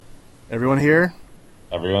Everyone here?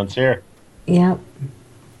 Everyone's here. Yep.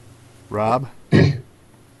 Rob?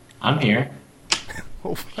 I'm here.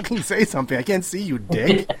 Oh, fucking say something. I can't see you,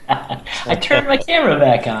 dick. I turned my camera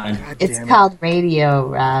back on. God It's damn it. called radio,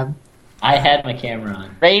 Rob. I had my camera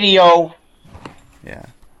on. Radio. Yeah.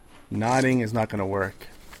 Nodding is not going to work.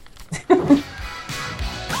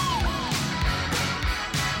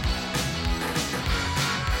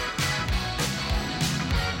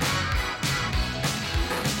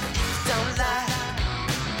 Don't lie.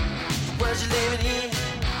 World you're living in.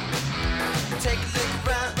 Take a look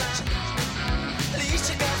around. At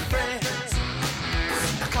least you got friends.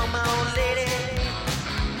 I call my old lady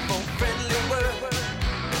for a friendly word.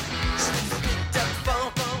 She picked up the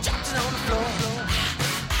phone, dropped it on the floor.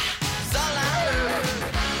 It's all I heard.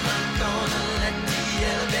 I'm gonna let the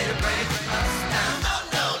elevator break us down. Oh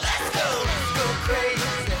no, let's go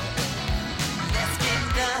crazy. Let's get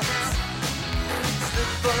nuts.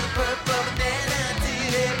 Look for the purple banana till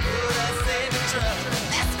they put us in the truck.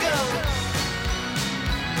 Let's go.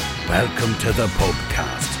 Welcome to the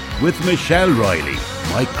Pubcast with Michelle Riley,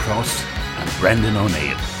 Mike Cross and Brendan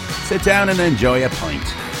O'Neill. Sit down and enjoy a pint.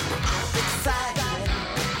 Excited.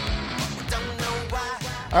 Don't know why.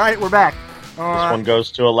 All right, we're back. This one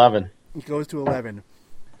goes to 11. It goes to 11.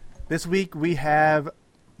 This week we have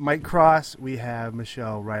Mike Cross, we have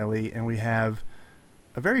Michelle Riley, and we have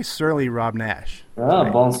a very surly Rob Nash. Oh,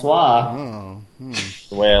 bonsoir. Oh,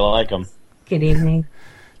 The way I like them. Good evening.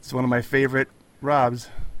 it's one of my favorite Robs.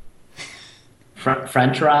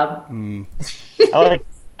 French Rob? I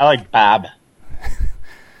like Bob.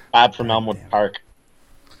 Bob from Elmwood Park.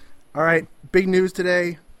 All right, big news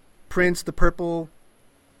today. Prince, the purple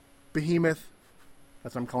behemoth.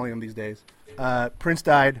 That's what I'm calling him these days. Prince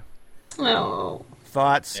died. Oh,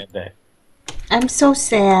 Thoughts? And they- I'm so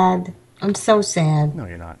sad. I'm so sad. No,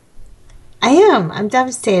 you're not. I am. I'm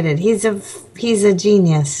devastated. He's a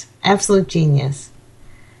genius. Absolute genius.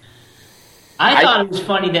 I thought it was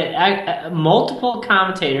funny that multiple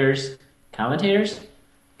commenters on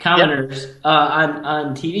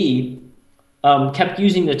TV kept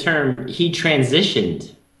using the term "he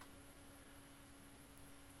transitioned."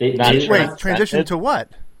 Not sure. Wait, transition to what?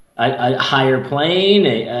 A higher plane,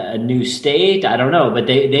 a new state. I don't know, but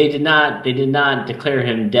they did not declare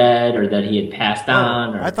him dead or that he had passed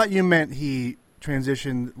on. Or, I thought you meant he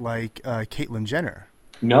transitioned like Caitlyn Jenner.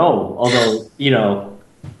 no, although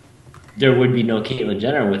there would be no Caitlyn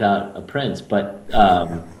Jenner without a prince. But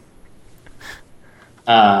I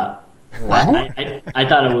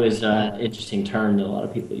thought it was an interesting term that a lot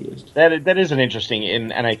of people used. That is an interesting,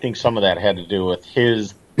 and I think some of that had to do with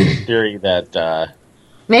his theory that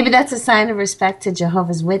Maybe that's a sign of respect to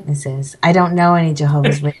Jehovah's Witnesses. I don't know any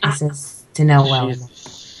Jehovah's Witnesses to know well enough.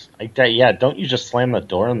 Jesus. Don't you just slam the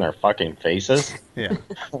door in their fucking faces? Yeah.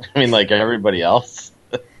 I mean, like everybody else.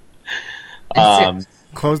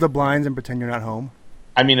 Close the blinds and pretend you're not home.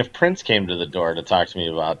 I mean, if Prince came to the door to talk to me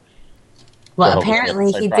about, Well, Jehovah's apparently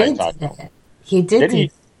Witnesses, he I'd probably did talk do to him. that. He did Did do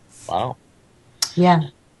he? Wow, Yeah.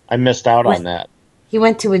 I missed out What? on that. He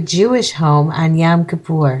went to a Jewish home on Yom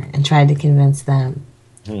Kippur and tried to convince them.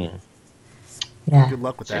 Yeah. Good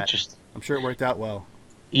luck with It's that. interesting. I'm sure it worked out well.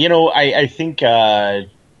 I think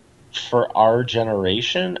for our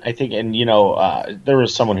generation, I think, and there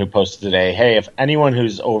was someone who posted today, hey, if anyone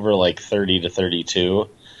who's over like 30 to 32,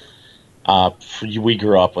 we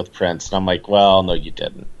grew up with Prince. And I'm like, well, no, you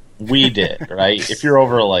didn't. We did, right? If you're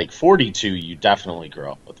over like 42, you definitely grew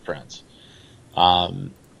up with Prince.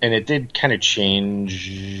 And it did kind of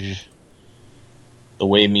change the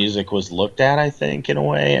way music was looked at, I think, in a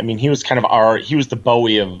way. I mean, he was he was the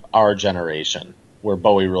Bowie of our generation, where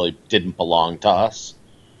Bowie really didn't belong to us.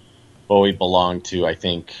 Bowie belonged to, I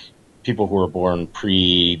think, people who were born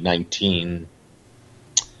pre-1962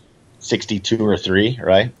 or 3,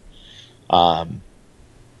 right?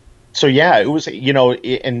 So yeah, it was,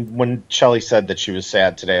 and when Shelley said that she was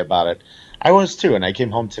sad today about it, I was too. And I came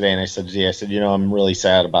home today and I said, I'm really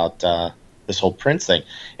sad about this whole Prince thing.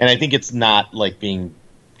 And I think it's not like being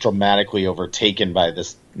dramatically overtaken by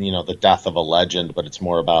this, the death of a legend, but it's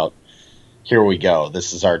more about, here we go.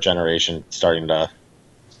 This is our generation starting to,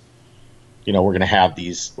 we're going to have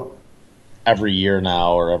these every year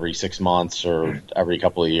now, or every 6 months, or every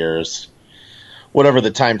couple of years, whatever the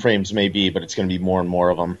time frames may be, but it's going to be more and more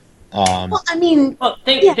of them. Well, I mean,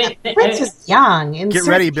 Prince was young. And Get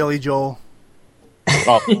ready, Billy Joel.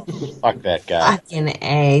 Oh, fuck that guy. Fucking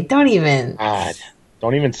A. Don't even. God,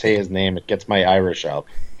 don't even say his name. It gets my Irish up.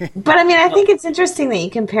 But I mean, I think it's interesting that you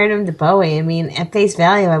compared him to Bowie. I mean, at face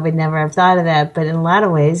value, I would never have thought of that. But in a lot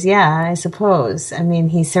of ways, yeah, I suppose. I mean,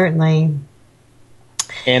 he certainly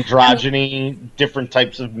androgyny, different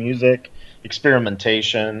types of music,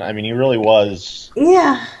 experimentation. I mean, he really was.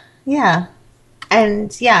 Yeah, yeah.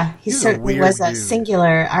 And yeah, he He's a certainly weird was a dude.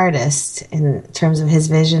 singular artist in terms of his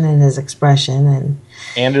vision and his expression,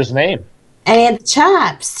 And his name. and he had the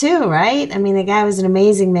chops too, right? I mean, the guy was an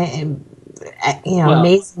amazing,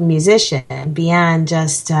 amazing musician beyond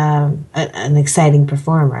just an exciting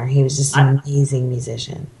performer. He was just an amazing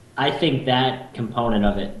musician. I think that component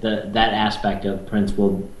of it, that aspect of Prince,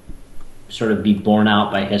 will sort of be borne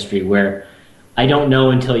out by history. Where I don't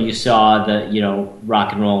know until you saw the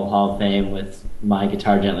Rock and Roll Hall of Fame with My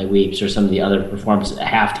Guitar Gently Weeps, or some of the other performances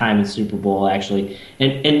at halftime in Super Bowl, actually.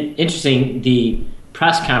 And interesting, the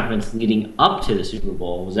press conference leading up to the Super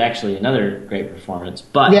Bowl was actually another great performance.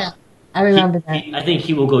 But Yeah, I remember that. I think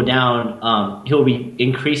he will go down. He'll be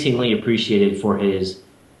increasingly appreciated for his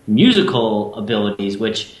musical abilities,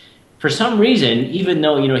 which, for some reason, even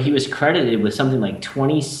though he was credited with something like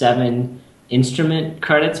 27 instrument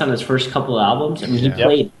credits on his first couple of albums, I mean, he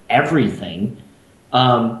played everything.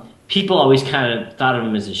 People always kind of thought of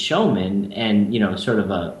him as a showman and sort of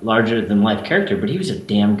a larger than life character, but he was a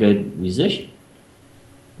damn good musician.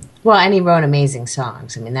 Well, and he wrote amazing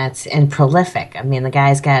songs. I mean, and prolific. I mean, the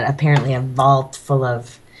guy's got apparently a vault full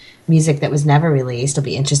of music that was never released. It'll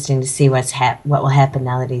be interesting to see what will happen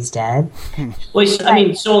now that he's dead. Well,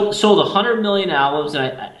 sold 100 million albums,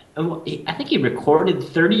 and I think he recorded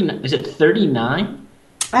 30. Is it 39?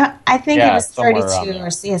 I think it was somewhere 32 around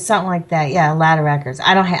or something like that. Yeah, a lot of records.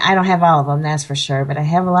 I don't have all of them, that's for sure, but I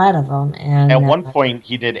have a lot of them. And At one point,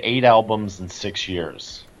 he did 8 albums in 6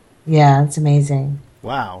 years. yeah, it's amazing.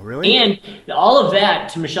 Wow, really? And all of that,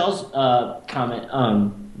 to Michelle's comment,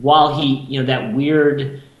 while he, that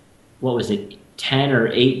weird, what was it, 10 or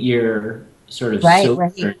 8 year sort of Right, sojourn where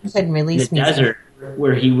he couldn't release in the music. desert,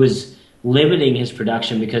 where he was limiting his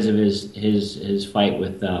production because of his fight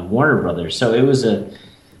with Warner Brothers. So it was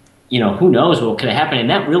who knows what could have happened, and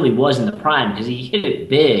that really was in the prime because he hit it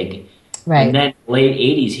big. Right. And then late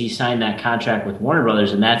 80s, he signed that contract with Warner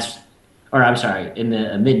Brothers, and in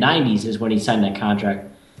the mid 90s is when he signed that contract.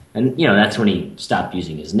 And, that's when he stopped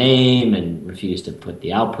using his name and refused to put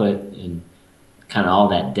the output and kind of all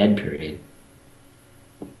that dead period.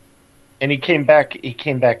 And he came back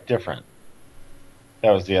different.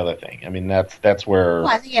 That was the other thing. I mean, that's where... Well,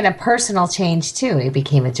 I think he had a personal change, too. He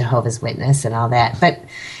became a Jehovah's Witness and all that. But,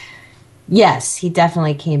 yes, he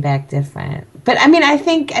definitely came back different. But, I mean, I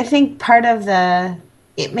think part of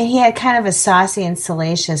he had kind of a saucy and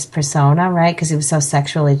salacious persona, right? Because he was so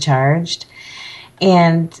sexually charged.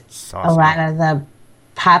 And Saucy. a lot of the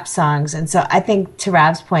pop songs. And so I think, to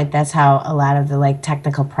Rob's point, that's how a lot of the,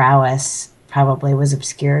 technical prowess probably was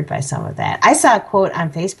obscured by some of that. I saw a quote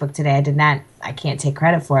on Facebook today. I can't take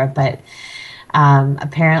credit for it, but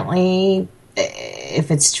apparently,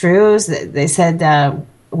 if it's true, they said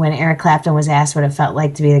when Eric Clapton was asked what it felt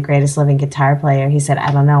like to be the greatest living guitar player, he said,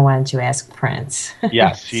 "I don't know, why don't you ask Prince?"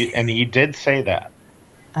 Yes, he did say that.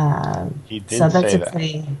 He did so that's say a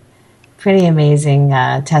that. pretty amazing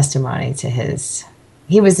testimony to his...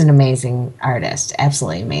 He was an amazing artist,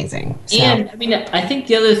 absolutely amazing. So. And I mean, I think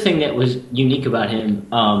the other thing that was unique about him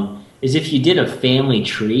is if you did a family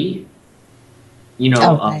tree,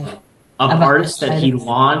 Right. of artists that he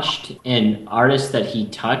launched and artists that he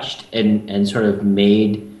touched and sort of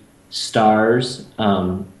made stars,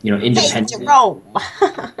 independent. Hey, Jerome!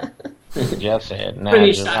 Yes, it.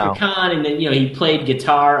 Really, Shaka Khan, and then he played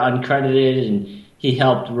guitar uncredited, and he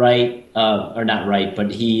helped write, or not write,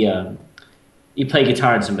 but he played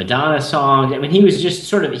guitar in some Madonna songs. I mean, he was just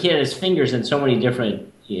sort of, he had his fingers in so many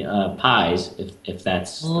different pies, if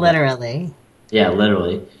that's... Literally. Yeah,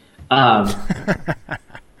 literally. Well,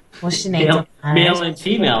 Sinead Male and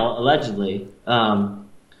female, allegedly.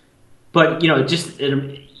 But, he just,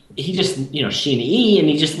 she and E, and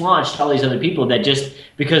he just launched all these other people that just,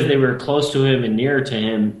 because they were close to him and near to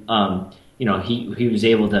him, he was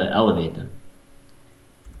able to elevate them.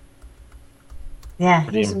 Yeah,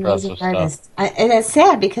 Pretty he's an amazing impressive artist. And it's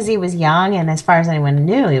sad because he was young, and as far as anyone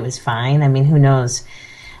knew, he was fine. I mean, who knows?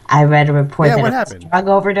 I read a report that what it was a happened? drug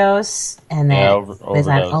overdose, and that it was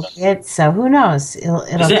on overdose. opiates. So who knows?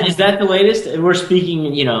 Is that the latest? We're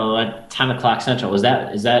speaking, at 10 o'clock Central. Is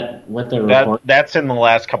that what the report? That's in the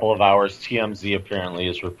last couple of hours. TMZ apparently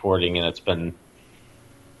is reporting, and it's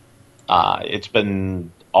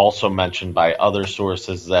been also mentioned by other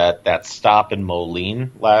sources that stop in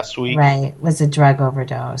Moline last week was a drug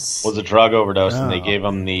overdose. was a drug overdose, and they Oh. gave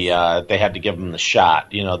him they had to give him the shot,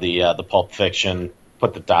 the Pulp Fiction,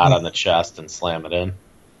 put the dot on the chest and slam it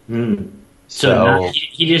in. So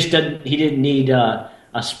he didn't need a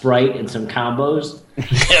Sprite and some combos.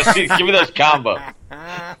 yes, give me those combos.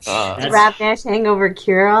 That's- Rob Nash hangover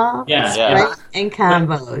cure-all. Yeah. Yeah. Sprite and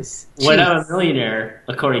combos. When I'm a Jeez. millionaire,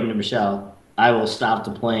 according to Michelle, I will stop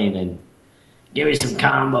the plane and give me some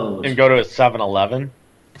combos. And go to a 7-Eleven.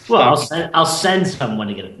 Well, I'll send someone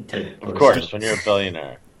to get it. Of course, when you're a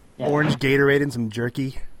billionaire. Yeah. Orange Gatorade and some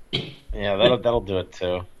jerky. Yeah, that'll do it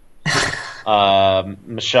too.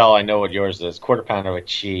 Michelle, I know what yours is. Quarter pounder with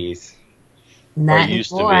cheese. Not Or used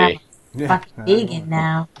to anymore. be. Yeah. Fucking vegan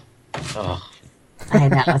now. Oh, I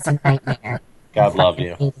know, it's a nightmare. God love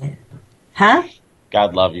you. Hate it. Huh?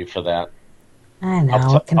 God love you for that. I know.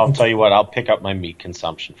 What can I I'll do? tell you what. I'll pick up my meat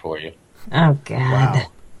consumption for you. Oh, God. Wow.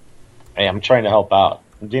 Hey, I'm trying to help out.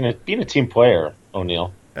 Being a team player,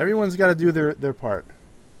 O'Neill. Everyone's got to do their part.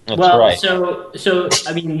 That's well, right. so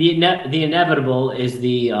I mean, the inevitable is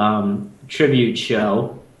the tribute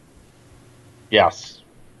show. Yes.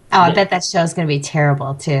 Oh, I bet that show's going to be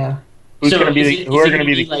terrible, too. Who So are going to is be it the gonna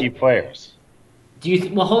be key like- players? Do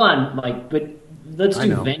you? Well, hold on, Mike. But let's I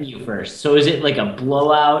do know. venue first. So is it like a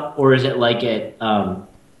blowout, or is it like at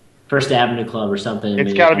First Avenue Club or something?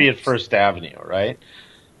 It's got to be at First Avenue, right?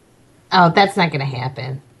 Oh, that's not going to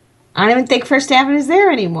happen. I don't even think First Avenue's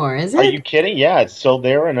there anymore, is it? Are you kidding? Yeah, it's still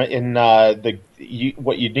there.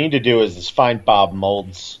 What you need to do is find Bob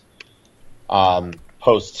Mold's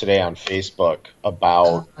post today on Facebook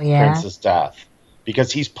about Oh, yeah? Prince's death,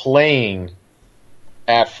 because he's playing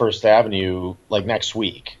at First Avenue like next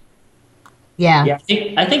week. Yeah.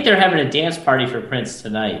 Yeah, I think they're having a dance party for Prince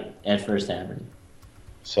tonight at First Avenue.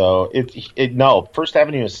 So First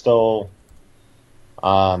Avenue is still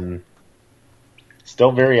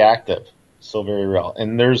very active, still very real.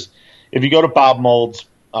 And if you go to Bob Mold's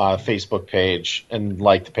Facebook page and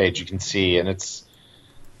like the page, you can see, and it's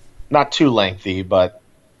not too lengthy, but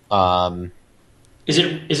Is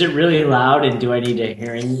it really loud? And do I need a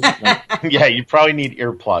hearing? yeah, you probably need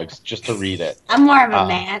earplugs just to read it. I'm more of a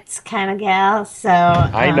Mats kind of gal, so.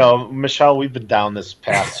 I know, Michelle, we've been down this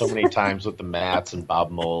path so many times with the Mats and Bob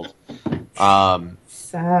Mold.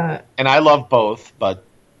 So. And I love both, but,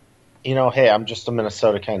 hey, I'm just a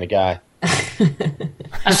Minnesota kind of guy.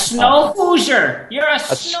 A snow Hoosier. You're a A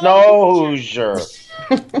snow Hoosier.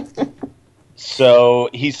 So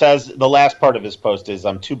he says the last part of his post is,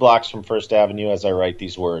 I'm 2 blocks from First Avenue as I write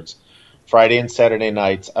these words. Friday and Saturday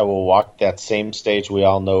nights, I will walk that same stage we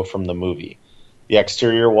all know from the movie. The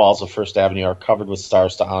exterior walls of First Avenue are covered with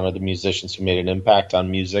stars to honor the musicians who made an impact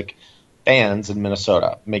on music bands in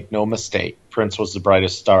Minnesota. Make no mistake, Prince was the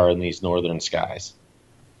brightest star in these northern skies.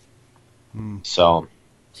 So,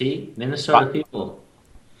 See, Minnesota people.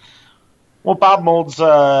 well, Bob Mold's,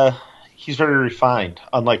 he's very refined,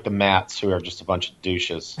 unlike the Mats, who are just a bunch of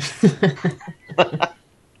douches.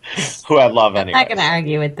 Who I love I'm anyway. not going to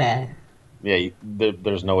argue with that. Yeah,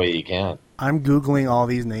 there's no way you can. I'm Googling all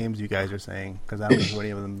these names you guys are saying because I don't know who any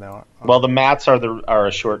of them are. Well, the Mats are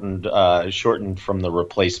a shortened from the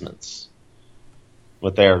Replacements.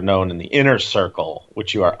 What they are known in the inner circle,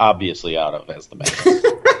 which you are obviously out of as the Mats.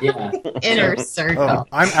 Yeah. Inner Oh, circle.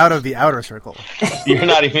 I'm out of the outer circle. You're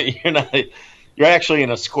actually in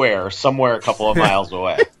a square somewhere a couple of miles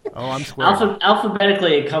away. Oh, I'm square.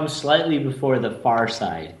 Alphabetically, it comes slightly before the far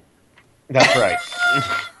side. That's right.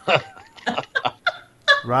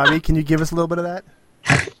 Robbie, can you give us a little bit of that?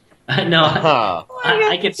 No, Huh.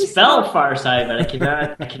 I can spell far side, but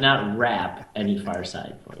I cannot rap any far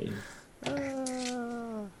side for you.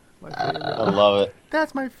 My favorite. I love it.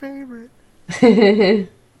 That's my favorite. Actually,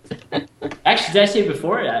 did I say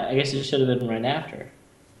before? I guess it should have been right after.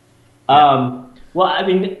 Well, I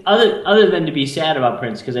mean, other than to be sad about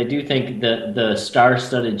Prince, because I do think the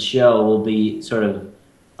star-studded show will be sort of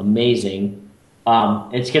amazing.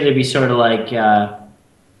 It's going to be sort of like,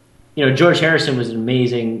 George Harrison was an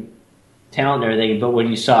amazing talent and everything, but when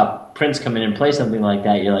you saw Prince come in and play something like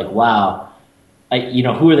that, you're like, wow,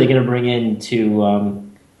 who are they going to bring in to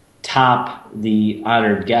top the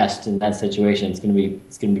honored guest in that situation? It's going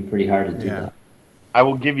to be pretty hard to do Yeah. that. I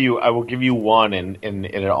will give you one, and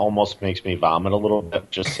it almost makes me vomit a little bit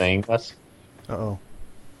just saying this. Uh-oh.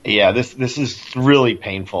 Yeah, this is really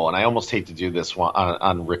painful, and I almost hate to do this one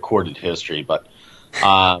on recorded history, but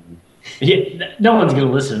Yeah, no one's going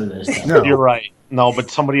to listen to this. Though. No. you're right. No, but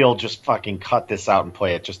somebody will just fucking cut this out and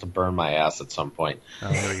play it just to burn my ass at some point.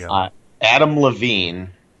 Oh, there we go. Adam Levine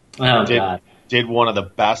Oh, did God. did one of the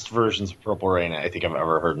best versions of Purple Rain I think I've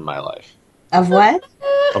ever heard in my life. Of what?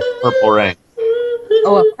 Of Purple Rain.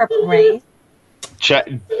 Oh, a Purple Rain?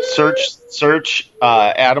 Search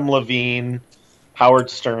Adam Levine, Howard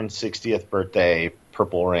Stern's 60th birthday,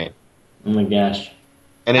 Purple Rain. Oh, my gosh.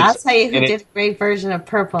 And I'll tell you who and did a great version of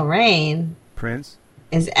Purple Rain Prince?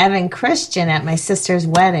 is Evan Christian at my sister's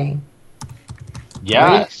wedding.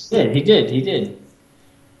 Yes. He did.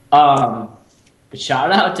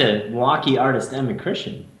 Shout out to Milwaukee artist Evan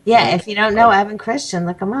Christian. Yeah, if you don't know Evan Christian,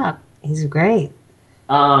 look him up. He's great.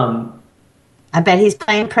 I bet he's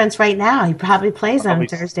playing Prince right now. He probably plays on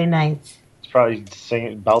Thursday nights. He's probably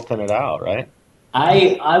belting it out, right?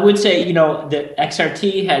 I would say, the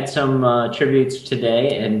XRT had some tributes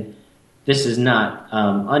today, and this is not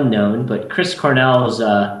unknown, but Chris Cornell's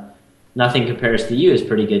Nothing Compares to You is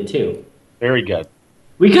pretty good, too. Very good.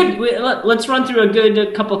 Let's run through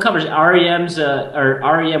a couple covers. REM's or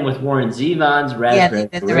REM with Warren Zevon's Raspberry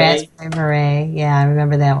Beret. Yeah, the Raspberry Beret. Yeah, I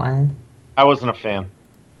remember that one. I wasn't a fan.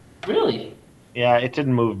 Really? Yeah, it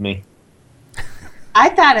didn't move me. I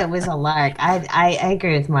thought it was a lark. I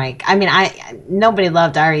agree with Mike. I mean, nobody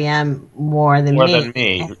loved REM more than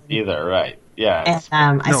me. Either, right? Yeah.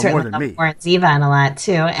 And I certainly love Warren Zevon a lot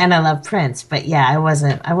too, and I love Prince. But yeah, I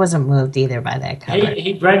wasn't moved either by that cover.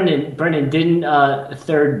 Hey, Brendan, didn't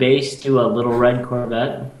Third Base do a Little Red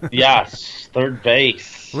Corvette? Yes, Third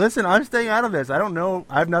Base. Listen, I'm staying out of this. I don't know.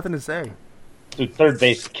 I have nothing to say. Dude, Third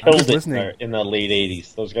Base killed it in the late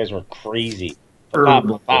 80s. Those guys were crazy.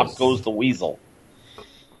 Pop goes the weasel.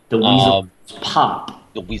 The weasel goes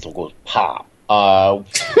pop. The weasel goes pop.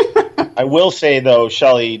 I will say though,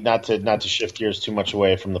 Shelley, not to shift gears too much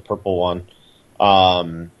away from the purple one.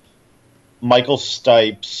 Michael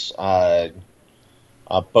Stipe's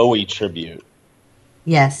Bowie tribute.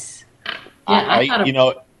 Yes.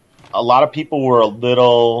 Yeah, a lot of people were a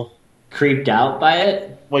little creeped out by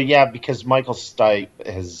it. Well, yeah, because Michael Stipe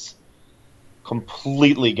has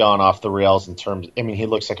completely gone off the rails in terms. I mean, he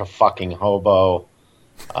looks like a fucking hobo.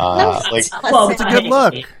 It's a good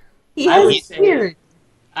look. He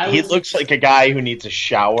looks like a guy who needs a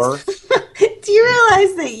shower. Do you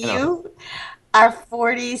realize that you are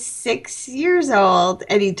 46 years old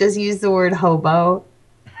and he just used the word hobo?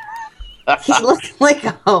 He looks like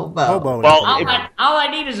a hobo. Well, all I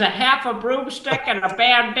need is a half a broomstick and a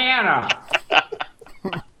bandana.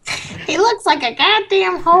 He looks like a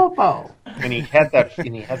goddamn hobo. And he has that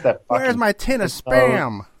fucking. Where's my tin of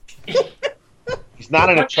Spam? He's not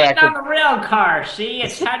an attractive. On the rail car, see,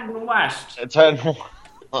 it's heading west.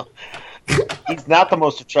 He's not the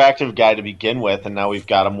most attractive guy to begin with, and now we've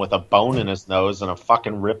got him with a bone in his nose and a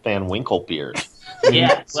fucking Rip Van Winkle beard.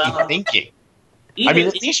 Yeah, what's he thinking? I mean,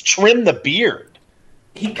 at least trim the beard.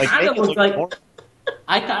 He kind of looked like.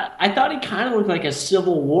 I thought he kind of looked like a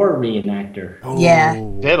Civil War reenactor. Oh. Yeah,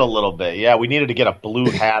 did a little bit. Yeah, we needed to get a blue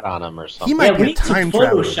hat on him or something. He might be a time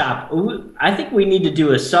traveler. Photoshop. I think we need to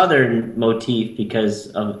do a Southern motif because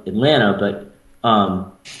of Atlanta, but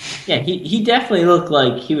he definitely looked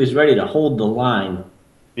like he was ready to hold the line.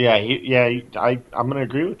 Yeah, I'm going to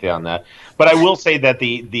agree with you on that. But I will say that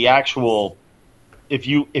the actual, if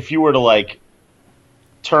you were to like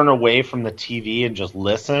turn away from the TV and just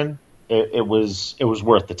listen. It was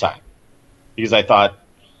worth the time because I thought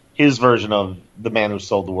his version of The Man Who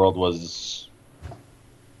Sold the World was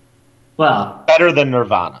better than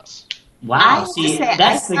Nirvana's. Wow!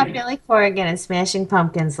 I saw Billy Corgan and Smashing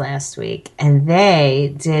Pumpkins last week, and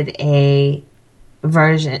they did a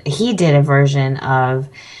version. He did a version of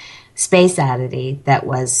Space Oddity that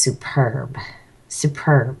was superb.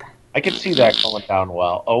 I can see that going down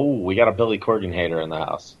well. Oh, we got a Billy Corgan hater in the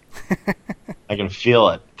house. I can feel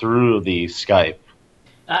it through the Skype.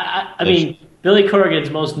 I mean, Billy Corgan's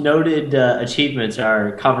most noted achievements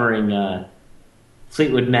are covering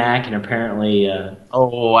Fleetwood Mac and apparently...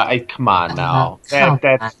 come on now.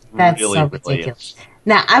 That's really so ridiculous.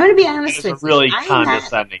 Now, I'm going to be honest with you. Really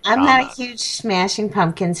condescending I'm not a huge Smashing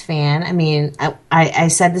Pumpkins fan. I mean, I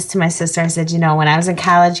said this to my sister. I said, when I was in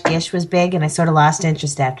college, Gish was big, and I sort of lost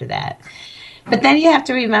interest after that. But then you have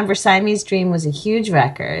to remember Siamese Dream was a huge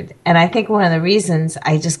record, and I think one of the reasons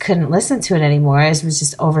I just couldn't listen to it anymore is it was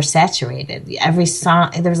just oversaturated. Every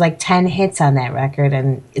song, there was like 10 hits on that record,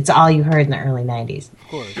 and it's all you heard in the early 90s. Of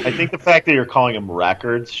course. I think the fact that you're calling them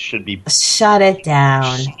records should be... Shut it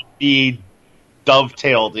down. Should be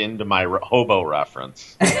dovetailed into my hobo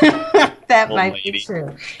reference. That might be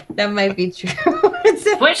true.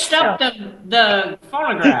 Twist up the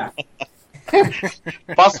phonograph.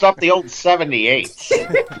 Bust up the old 78.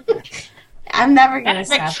 I'm never going to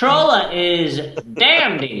stop. Victrola is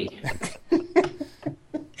dandy.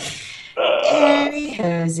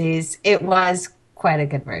 Anywhosies, it was quite a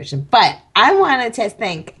good version. But I wanted to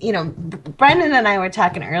thank, Brendan and I were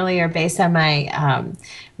talking earlier based on my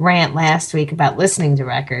rant last week about listening to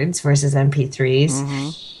records versus MP3s.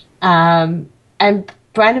 Mm-hmm. And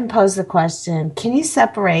Brendan posed the question, can you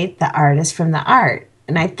separate the artist from the art?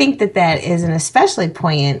 And I think that is an especially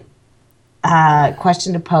poignant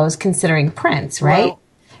question to pose considering Prince, right? Well,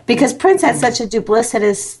 Because Prince had such a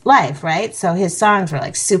duplicitous life, right? So his songs were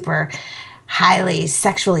like super highly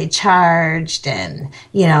sexually charged, and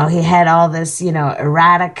he had all this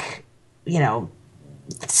erotic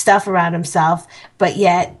stuff around himself, but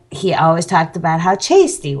yet he always talked about how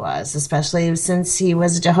chaste he was, especially since he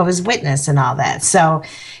was a Jehovah's Witness and all that. So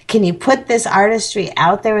can you put this artistry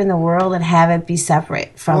out there in the world and have it be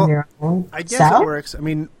separate from your own I guess self? it works. I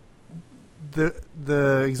mean,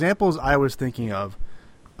 the examples I was thinking of,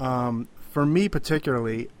 for me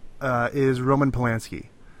particularly, is Roman Polanski.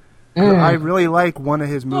 I really like one of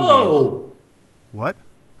his movies. Whoa! What?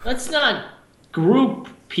 Let's not group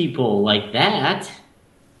people like that.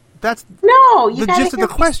 That's No, you the gotta gist of hear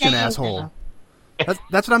the what he's question, saying asshole. now.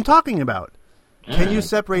 That's what I'm talking about. Can you Alright.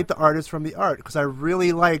 separate the artist from the art? Because I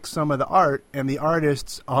really like some of the art, and the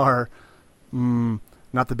artists are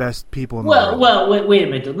not the best people in the world. Well, wait a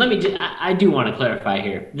minute. Let me. I do want to clarify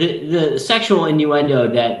here. The sexual innuendo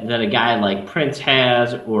that a guy like Prince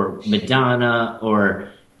has, or Madonna, or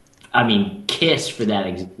Kiss for that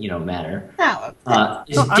matter, No,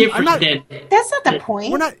 is No, I'm different not- than. that's not the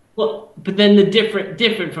point. We're not. Well, but then the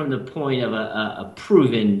different from the point of a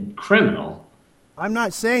proven criminal. I'm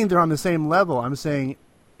not saying they're on the same level. I'm saying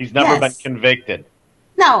He's never Yes. been convicted.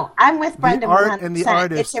 No, I'm with Brendan. art and the 100%.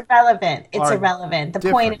 artist It's irrelevant. It's are irrelevant. The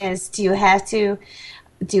different. point is, do you have to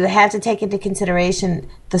take into consideration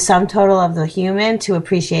the sum total of the human to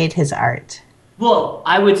appreciate his art? Well,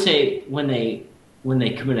 I would say when they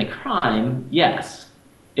commit a crime, yes.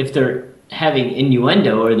 If they're having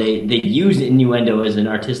innuendo or they use innuendo as an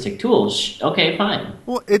artistic tool, okay, fine.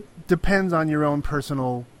 Well, it depends on your own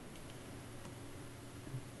personal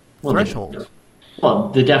Well, threshold. Well,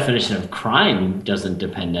 the definition of crime doesn't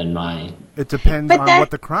depend on my. It depends on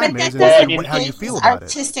what the crime but is that and doesn't how you make feel his about it.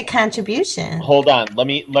 artistic contribution. Hold on. Let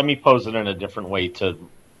me pose it in a different way to.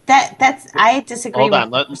 I disagree. Hold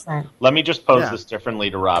with on. 100%. Let me just pose Yeah. this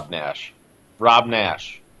differently to Rob Nash. Rob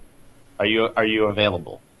Nash, are you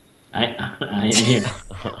available? I am here.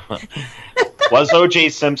 Was O.J.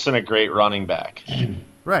 Simpson a great running back?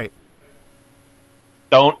 Right.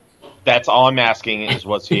 That's all I'm asking is,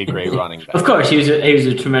 was he a great running back? Of course, he was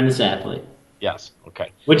a tremendous athlete, Yes.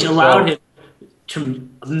 Okay. which allowed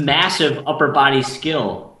him massive upper body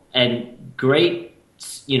skill and great,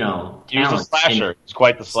 He was a talent slasher. He's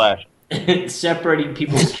quite the slasher. in separating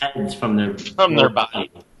people's heads from their body.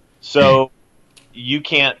 So you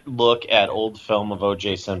can't look at old film of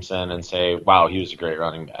O.J. Simpson and say, "Wow, he was a great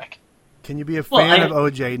running back." Can you be a Well, fan I- of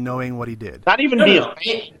OJ knowing what he did? Not even No, be no, a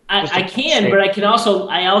fan. Just I a can, fan. but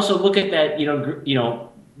I also look at that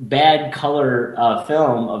bad color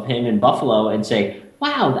film of him in Buffalo and say,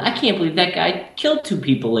 wow, I can't believe that guy killed 2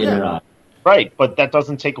 people later Yeah. on. Right, but that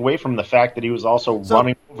doesn't take away from the fact that he was also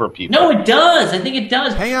running over people. No, it does. I think it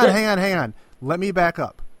does. Hang on. Let me back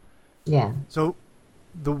up. Yeah. So,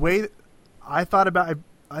 the way I thought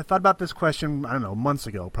about this question, I don't know, months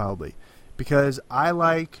ago probably, because I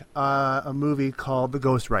like a movie called The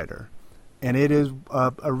Ghostwriter, and it is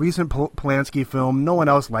a recent Polanski film. No one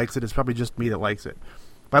else likes it. It's probably just me that likes it,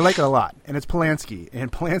 but I like it a lot. And it's Polanski,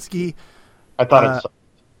 and Polanski I thought it's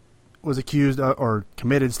was accused or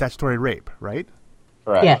committed statutory rape, right?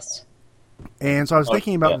 correct. Yes. And so I was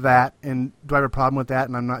thinking about yeah. that, and do I have a problem with that?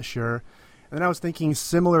 And I'm not sure. And then I was thinking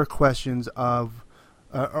similar questions of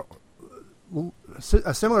a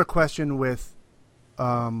similar question with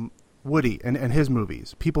Woody and his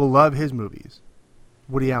movies. People love his movies,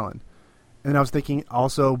 Woody Allen. And I was thinking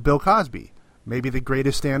also Bill Cosby, maybe the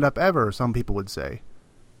greatest stand-up ever, some people would say.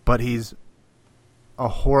 But he's a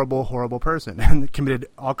horrible, horrible person and committed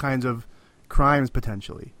all kinds of crimes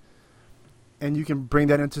potentially. And you can bring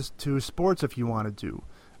that into sports if you wanted to,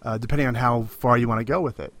 depending on how far you want to go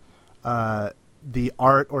with it. The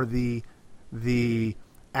art or the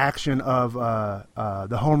action of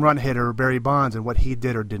the home run hitter Barry Bonds and what he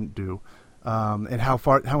did or didn't do, and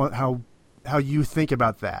how you think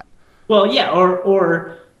about that. Well, yeah,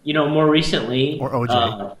 or more recently, Or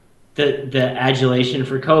OJ. The adulation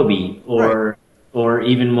for Kobe, or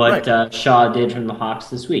even what Right. Shaw did from the Hawks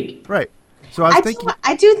this week. Right. So I was thinking.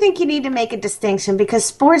 I do think you need to make a distinction because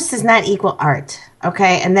sports does not equal art.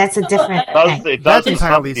 Okay, and that's a different thing. It That's does in some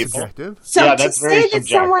entirely people. subjective. So Yeah, to that's say very that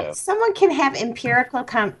subjective. someone can have empirical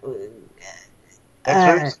That's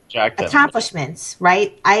very subjective. accomplishments,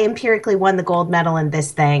 right? I empirically won the gold medal in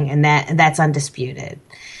this thing, and that's undisputed.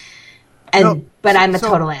 But I'm a so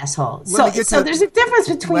total asshole. let So me get to- there's a difference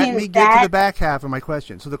between Let me get that. to the back half of my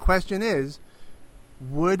question. So the question is,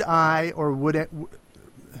 would I or would it,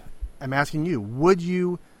 I'm asking you, would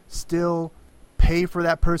you still pay for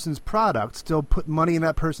that person's product, still put money in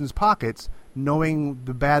that person's pockets, knowing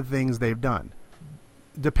the bad things they've done?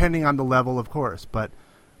 depending on the level, of course. But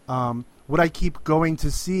would I keep going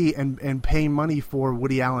to see and paying money for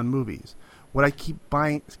Woody Allen movies? Would I keep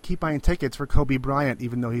buying tickets for Kobe Bryant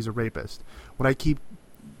even though he's a rapist? Would I keep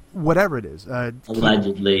whatever it is?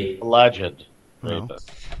 Allegedly. Alleged Well.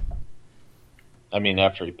 rapist. I mean,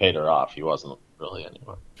 after he paid her off, he wasn't really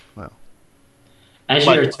anywhere. Well, As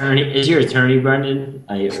But- your attorney, Brendan?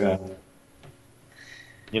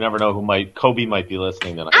 You never know Kobe might be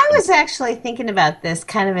listening tonight. I was actually thinking about this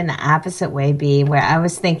kind of in the opposite way, B, where I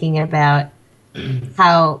was thinking about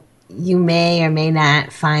how you may or may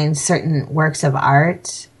not find certain works of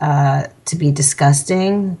art to be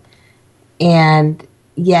disgusting and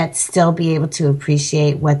yet still be able to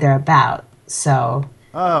appreciate what they're about. So,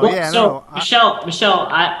 Michelle,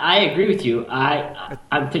 I agree with you.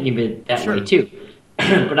 I'm thinking of it that Sure. way too.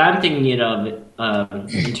 But I'm thinking of it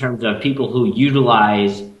in terms of people who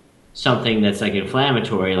utilize something that's like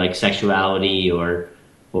inflammatory, like sexuality or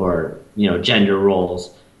gender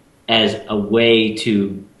roles, as a way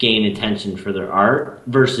to gain attention for their art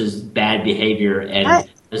versus bad behavior. And I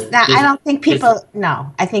don't think people.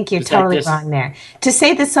 No, I think you're totally wrong there. To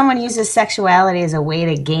say that someone uses sexuality as a way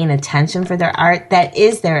to gain attention for their art, that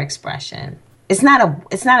is their expression. It's not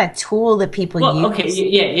a tool that people use. Okay,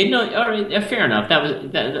 yeah, all right, fair enough.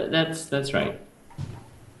 That's right.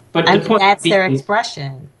 But I the mean, point that's their being-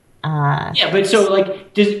 expression. Yeah, but so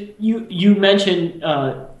like, you mentioned?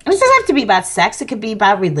 It doesn't have to be about sex. It could be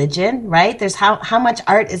about religion, right? There's how much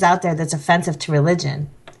art is out there that's offensive to religion.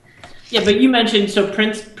 Yeah, but you mentioned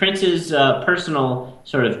Prince's personal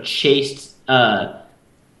sort of chaste,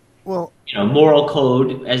 well, moral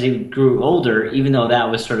code as he grew older, even though that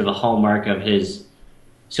was sort of a hallmark of his.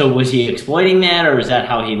 So was he exploiting that, or was that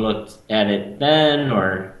how he looked at it then,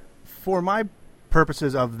 or? for my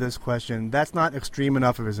purposes of this question, that's not extreme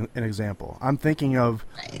enough of an example. I'm thinking of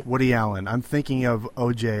Woody Allen. I'm thinking of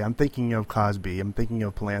O.J. I'm thinking of Cosby. I'm thinking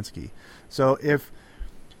of Polanski. So if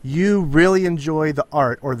you really enjoy the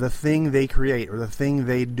art or the thing they create or the thing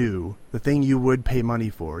they do, the thing you would pay money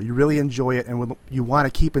for, you really enjoy it and you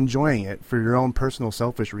want to keep enjoying it for your own personal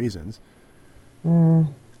selfish reasons,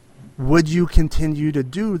 would you continue to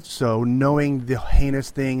do so knowing the heinous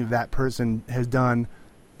thing that person has done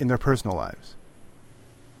in their personal lives?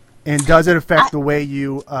 And does it affect the way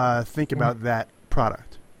you think about that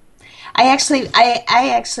product? I actually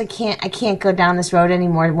can't go down this road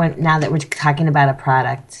anymore now that we're talking about a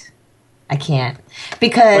product. I can't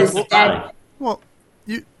because What's the product? Well,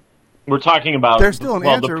 We're talking about. There's still an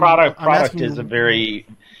answer. The product I'm asking is you- a very.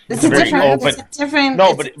 it's a very different. open. It's a different.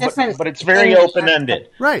 No, it's a different but it's very thing. open ended.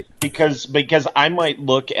 right. Because I might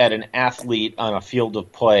look at an athlete on a field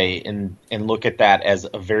of play and look at that as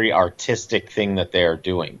a very artistic thing that they are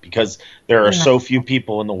doing, because there are so few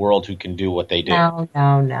people in the world who can do what they do. No.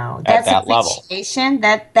 At That's that level. appreciation.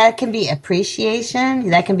 That can be appreciation.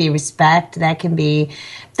 That can be respect.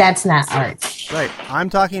 That's not art. Right. I'm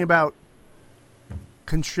talking about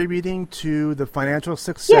contributing to the financial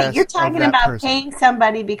success Yeah, you're of talking that about person. paying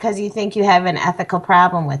somebody because you think you have an ethical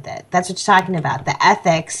problem with it. That's what you're talking about. The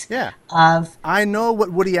ethics Yeah. of I know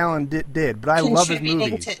what Woody Allen did, but I love his contributing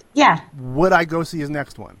movies. to. Yeah. Would I go see his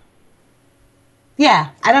next one? Yeah,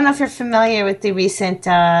 I don't know if you're familiar with the recent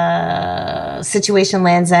situation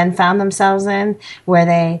Land's End found themselves in, where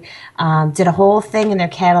they did a whole thing in their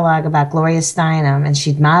catalog about Gloria Steinem, and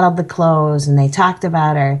she'd modeled the clothes, and they talked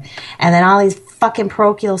about her, and then all these fucking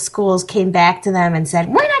parochial schools came back to them and said,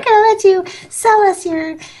 "We're not going to let you sell us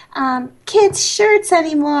your kids' shirts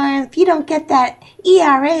anymore if you don't get that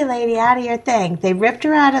ERA lady out of your thing." They ripped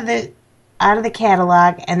her out of the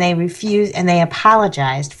catalog, and they refused, and they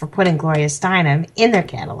apologized for putting Gloria Steinem in their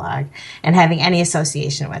catalog and having any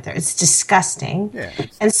association with her. It's disgusting. Yeah.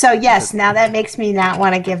 And so, yes, now that makes me not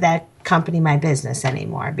want to give that company my business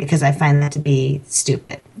anymore because I find that to be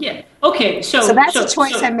stupid. Yeah. Okay. So that's a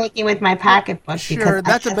choice I'm making with my pocketbook. Sure, because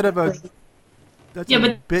that's I a bit of a ethically- that's Yeah, a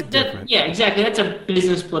but bit different. yeah, exactly. That's a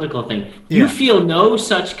business political thing. Yeah. You feel no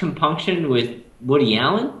such compunction with Woody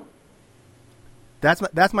Allen?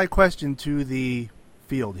 That's my question to the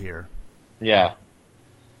field here. Yeah.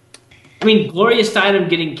 I mean, Gloria Steinem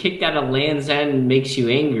getting kicked out of Land's End makes you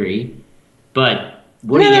angry, but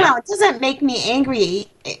Woody No. Allen. It doesn't make me angry.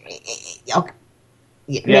 Okay.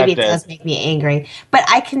 Yeah, Maybe it it does does. make me angry, but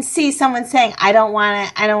I can see someone saying, "I don't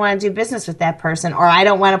want to do business with that person," or "I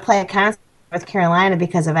don't want to play a concert with Carolina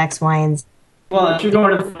because of X, Y, and Z." Well, if you're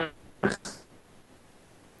going to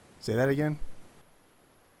Say that again.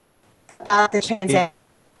 The transaction.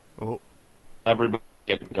 Oh, Everybody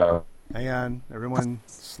get go. hang on, everyone,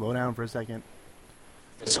 slow down for a second.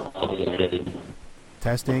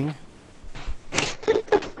 Testing.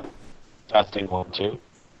 Testing 1, 2.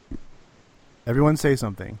 Everyone say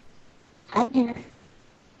something. I'm here.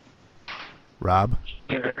 Rob?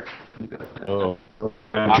 Oh,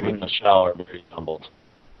 Rob and Michelle are very humbled.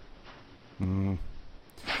 All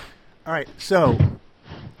right, so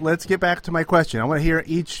let's get back to my question. I want to hear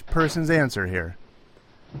each person's answer here.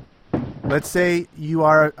 Let's say you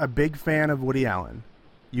are a big fan of Woody Allen.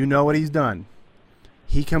 You know what he's done.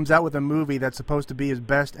 He comes out with a movie that's supposed to be his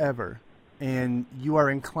best ever, and you are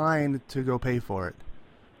inclined to go pay for it.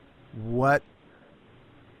 What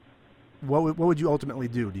would you ultimately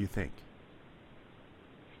do you think?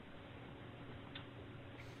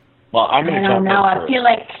 Well, I'm going to I don't know. I feel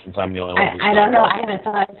like since I'm the only one who's I don't know. done I haven't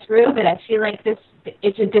thought it through, but I feel like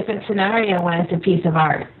it's a different scenario when it's a piece of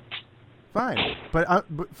art. Fine, but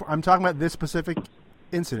I'm talking about this specific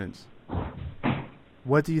incident.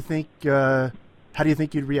 What do you think? How do you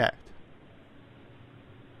think you'd react?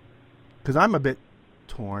 Because I'm a bit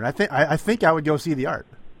torn. I think I would go see the art.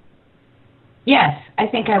 Yes, I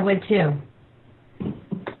think I would too.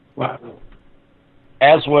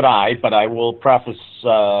 As would I, but I will preface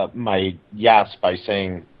my yes by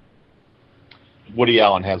saying Woody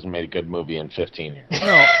Allen hasn't made a good movie in 15 years.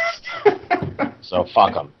 No, So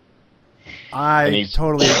fuck him. I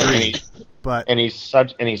totally agree. But he's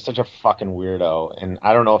such a fucking weirdo, and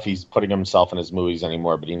I don't know if he's putting himself in his movies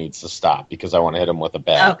anymore, but he needs to stop because I want to hit him with a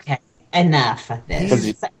bat. Okay, enough of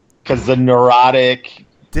this. Because the neurotic,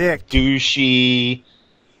 dick, douchey,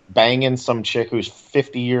 banging some chick who's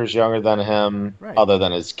 50 years younger than him, right, other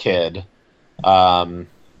than his kid,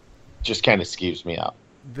 just kind of skeeves me out.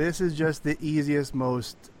 This is just the easiest,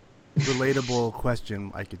 most relatable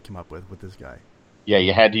question I could come up with this guy. Yeah,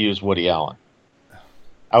 you had to use Woody Allen.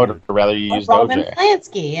 I would rather you use Roman OJ.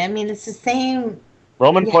 Polanski. I mean, it's the same.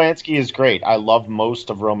 Roman Polanski is great. I love most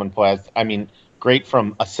of Roman Polanski. I mean, great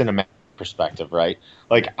from a cinematic perspective, right?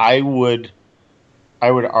 Like, I would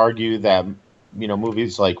argue that, you know,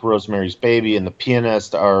 movies like Rosemary's Baby and The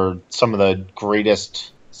Pianist are some of the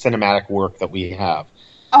greatest cinematic work that we have.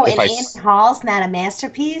 Oh, and Annie Hall's not a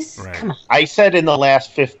masterpiece? Right. Come on. I said in the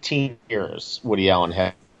last 15 years, Woody Allen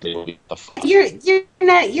had the fuck. You're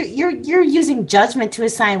using judgment to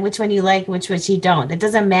assign which one you like, which you don't. It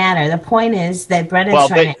doesn't matter. The point is that Brendan's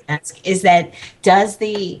trying to ask is that does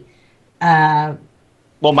the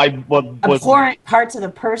abhorrent parts of the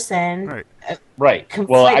person conflict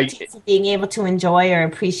to being able to enjoy or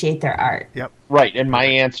appreciate their art? Yep. Right, and my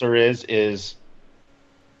answer is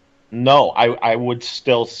no. I would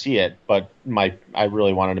still see it, but I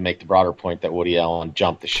really wanted to make the broader point that Woody Allen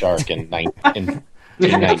jumped the shark in 1999.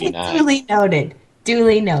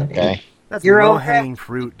 Duly noted. Okay. That's low-hanging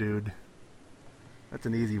fruit, dude. That's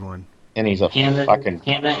an easy one. And he's a fucking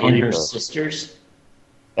Hannah and her sisters.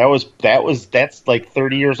 That's like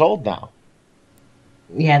 30 years old now.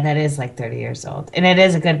 Yeah, that is like 30 years old, and it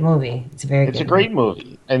is a good movie. It's a great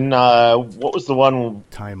movie. And what was the one?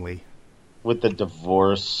 Timely. With the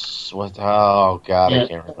divorce. Oh God, I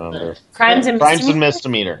can't remember. Crimes and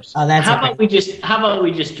Misdemeanors. Oh, that's. How about we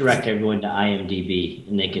just direct everyone to IMDb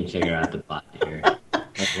and they can figure out the plot here.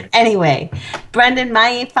 Okay. Anyway, Brendan,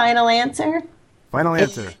 my final answer. Final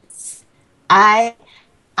answer. I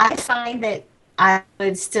find that I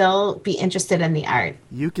would still be interested in the art.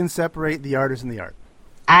 You can separate the artist and the art.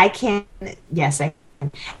 I can. Yes, I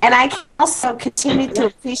can. And I can also continue to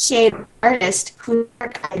appreciate an artist whose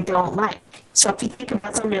work I don't like. So if you think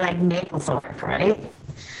about somebody like Mapplethorpe, right?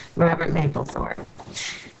 Robert Mapplethorpe.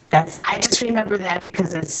 I just remember that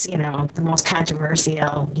because it's, you know, the most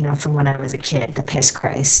controversial, you know, from when I was a kid, the Piss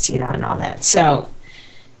Christ, you know, and all that. So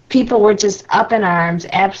people were just up in arms,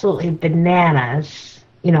 absolutely bananas,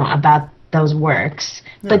 you know, about those works.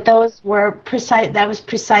 Yeah. But those were that was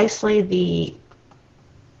precisely the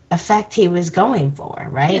effect he was going for,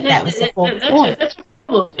 right? That was the whole point.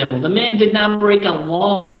 The man did not break a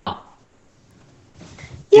law.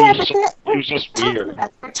 Yeah, he was just weird.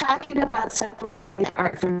 We're talking about separating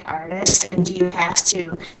art from the artist, and do you have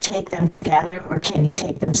to take them together, or can you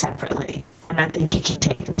take them separately? And I think you can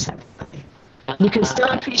take them separately. You can still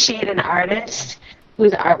appreciate an artist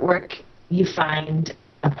whose artwork you find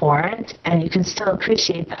abhorrent, and you can still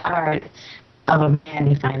appreciate the art of a man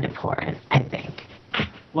you find abhorrent, I think.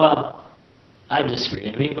 Well, I disagree.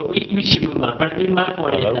 I mean, but we should move on. But I mean, my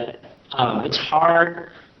point is that it's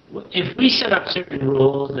hard. If we set up certain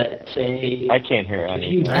rules that say... I can't hear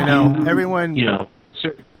any. I know. Everyone... You know...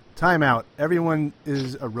 Time out. Everyone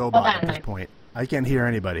is a robot at this point. I can't hear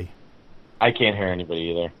anybody. I can't hear anybody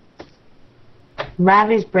either.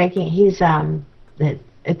 Ravi's breaking... He's...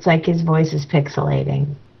 It's like his voice is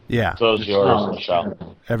pixelating. Yeah. So is yours,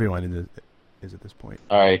 Michelle. Everyone is... is at this point.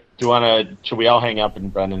 All right. Should we all hang up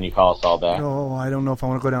and Brendan, you call us all back? No, I don't know if I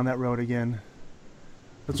want to go down that road again.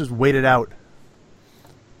 Let's just wait it out.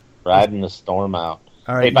 Riding the storm out.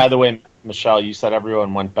 All right. Hey, by the way, Michelle, you said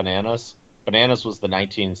everyone went bananas. Bananas was the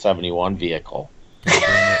 1971 vehicle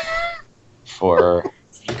for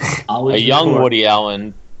Always a young record. Woody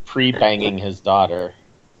Allen pre-banging his daughter.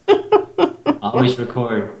 Always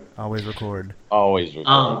record. Always record. Always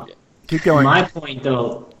record. Keep going. My point,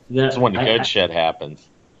 though, That's when the good shit happens.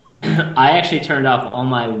 I actually turned off all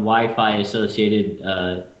my Wi-Fi associated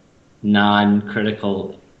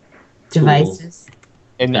non-critical Devices.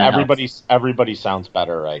 And That everybody sounds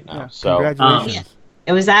better right now. Yeah, So congratulations.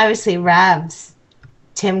 It was obviously Rob's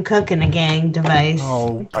Tim Cook and a gang device.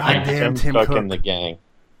 Oh, okay, goddamn Tim Cook Cook. and the gang.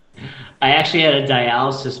 I actually had a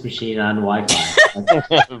dialysis machine on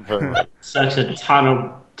Wi-Fi. Such a ton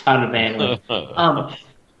of bandwidth.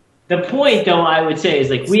 The point, though, I would say is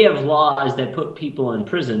like we have laws that put people in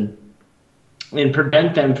prison and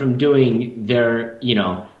prevent them from doing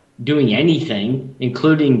doing anything,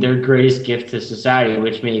 including their greatest gift to society,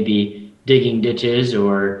 which may be digging ditches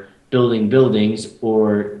or building buildings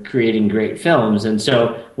or creating great films. And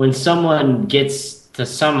so when someone gets to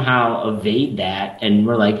somehow evade that and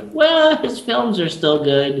we're like, well, his films are still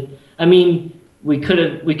good. I mean, we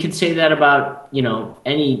could say that about,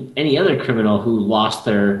 any other criminal who lost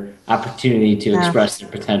their opportunity to express their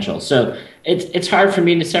potential. So it's hard for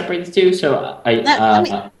me to separate the two. So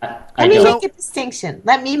Let me make a distinction.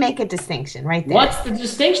 Let me make a distinction right there. What's the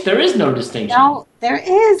distinction? There is no distinction. No, there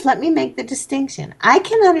is. Let me make the distinction. I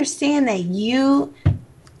can understand that you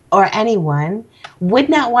or anyone would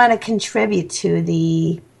not want to contribute to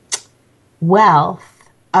the wealth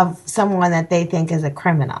of someone that they think is a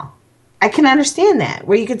criminal. I can understand that,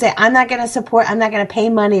 where you could say, I'm not going to pay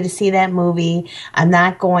money to see that movie. I'm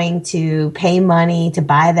not going to pay money to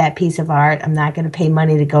buy that piece of art. I'm not going to pay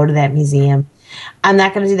money to go to that museum. I'm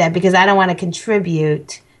not going to do that because I don't want to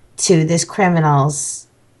contribute to this criminal's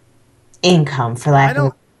income, for lack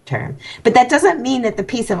of a term. But that doesn't mean that the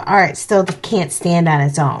piece of art still can't stand on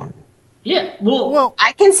its own. Yeah, well,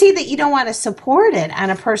 I can see that you don't want to support it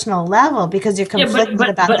on a personal level because you're conflicted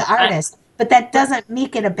about the artist. But that doesn't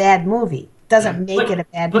make it a bad movie. Doesn't make it a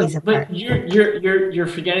bad piece of art. But you're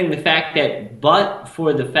forgetting the fact that, but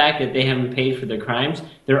for the fact that they haven't paid for their crimes,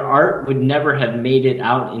 their art would never have made it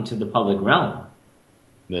out into the public realm.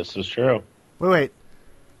 This is true. Wait.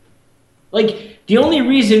 Like, the only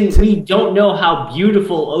reason we don't know how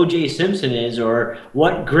beautiful O.J. Simpson is or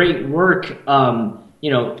what great work,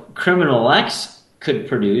 Criminal X could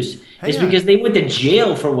produce is because they went to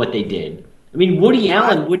jail for what they did. I mean, Woody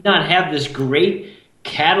Allen would not have this great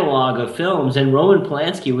catalog of films, and Roman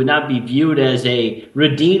Polanski would not be viewed as a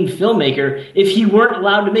redeemed filmmaker if he weren't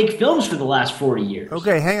allowed to make films for the last 40 years.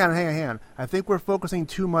 Okay, hang on. I think we're focusing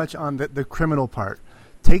too much on the criminal part.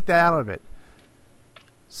 Take that out of it.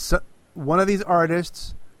 So, one of these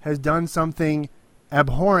artists has done something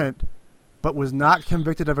abhorrent, but was not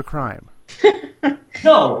convicted of a crime.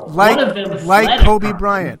 No, like one of them like Kobe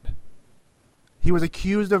Bryant. He was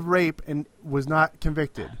accused of rape and was not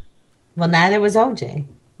convicted. Well, neither was OJ.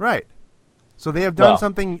 Right. So they have done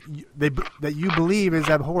something that you believe is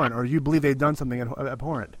abhorrent, or you believe they've done something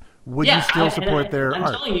abhorrent. Would you still support their art?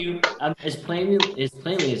 I'm telling you, as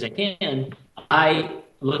plainly as I can, I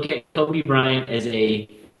look at Kobe Bryant as a...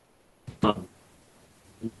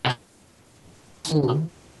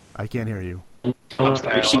 I can't hear you.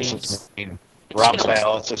 Rob's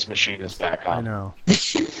dialysis machine is back on. I know.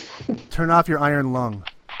 Turn off your iron lung.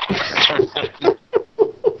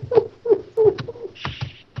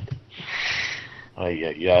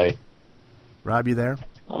 Ay. Rob, you there?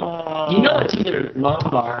 It's either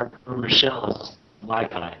Lombard or Michelle's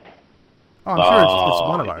Wi-Fi. Oh, I'm sure it's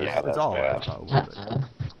one of ours. Yeah, it's all ours, probably.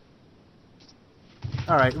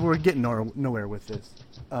 All right, we're getting nowhere with this.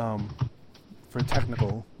 For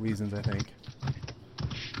technical reasons, I think.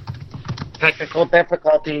 Technical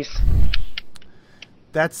difficulties.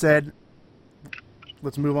 That said,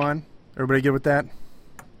 let's move on. Everybody good with that?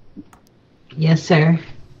 Yes, sir.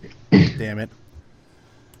 Damn it.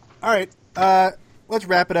 All right, let's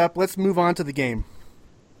wrap it up. Let's move on to the game.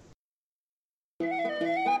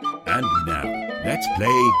 And now, let's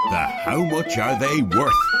play the How Much Are They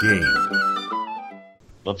Worth game.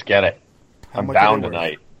 Let's get it. I'm down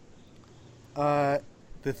tonight. The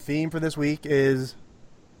theme for this week is,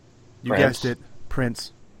 you Prince. guessed it,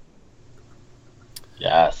 Prince.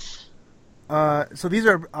 Yes. So these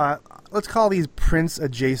are, let's call these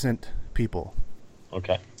Prince-adjacent people.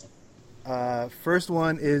 Okay. First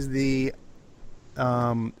one is the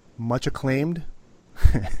much acclaimed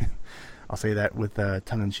I'll say that with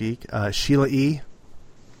tongue in cheek. Sheila E.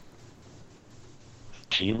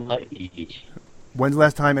 Sheila E. When's the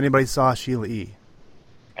last time anybody saw Sheila E?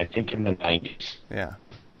 I think in the 90s. Yeah.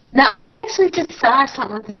 No, I actually just saw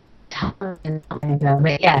something on television a while ago,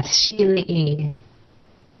 but yes, Sheila E.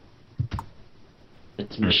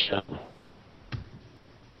 It's Michelle.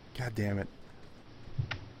 God damn it.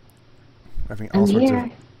 Having all sorts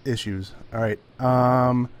of issues. All right.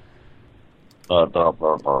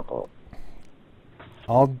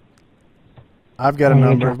 I've got a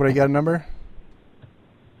number. Everybody got a number?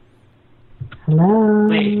 Hello.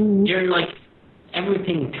 Wait, you're like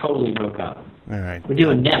everything totally broke up. All right. We're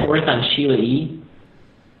doing net worth on Sheila E.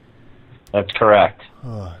 That's correct.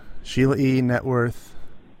 Sheila E. net worth.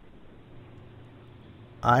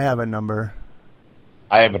 I have a number.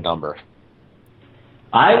 I have a number.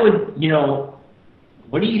 I would,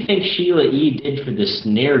 what do you think Sheila E. did for the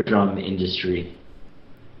snare drum industry?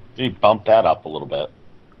 He bumped that up a little bit.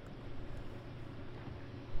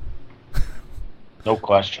 No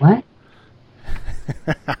question. What?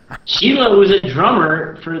 Sheila was a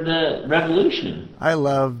drummer for the Revolution. I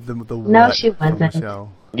love the No, what she from the wasn't.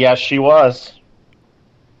 show. Yes, she was.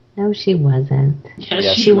 No, she wasn't.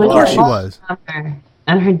 Yes, She was Of course her she own was. drummer,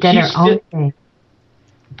 and her did her She own stood- thing.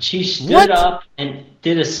 She stood What? up and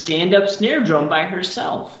did a stand-up snare drum by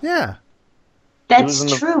herself. Yeah. That's in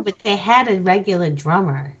the- true, but they had a regular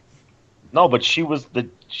drummer. No, but she was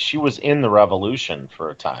in the Revolution for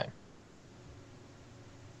a time.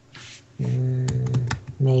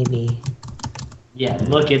 Maybe. Yeah,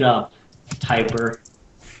 look it up, typer.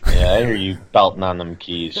 Yeah, I hear you belting on them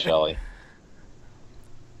keys, Shelley.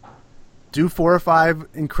 Do 4 or 5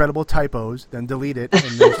 incredible typos, then delete it, and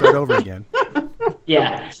then start over again.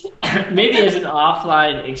 Yeah, maybe as an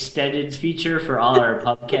offline extended feature for all our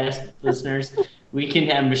podcast listeners, we can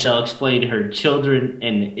have Michelle explain her children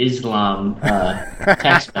and Islam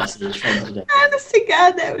text message from today. Honest to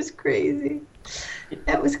God, that was crazy.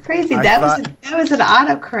 That was crazy. I That thought- was an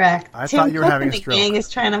autocorrect. I Tim thought you were Cook having and a the stroke. gang is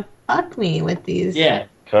trying to fuck me with these. Yeah,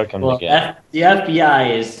 Cooking well, again. the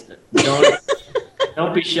FBI is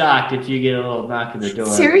don't be shocked if you get a little knock on the door.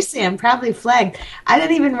 Seriously, I'm probably flagged. I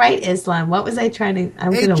didn't even write Islam. What was I trying to?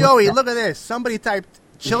 I'm Hey, gonna Joey, up. look at this. Somebody typed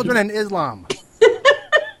children and Islam.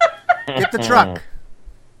 Get the truck.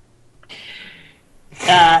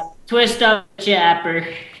 Twist up, chapper.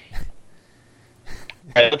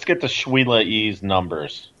 All right, let's get to Sheila E.'s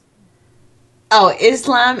numbers. Oh,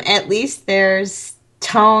 Islam. At least there's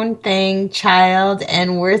tone, thing, child,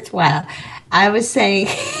 and worthwhile. I was saying.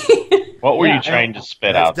 What were Yeah, you trying to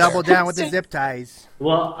spit Let's out there? double down with the zip ties.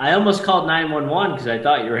 Well, I almost called 911 because I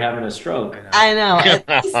thought you were having a stroke. I know.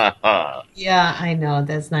 At least- yeah, I know.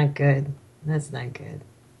 That's not good. That's not good.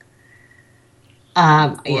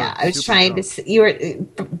 Yeah, I was super trying drunk. to. You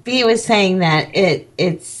were. B was saying that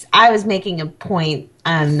it's. I was making a point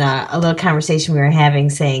on a little conversation we were having,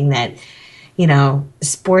 saying that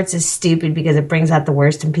sports is stupid because it brings out the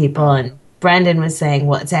worst in people, and Brendan was saying,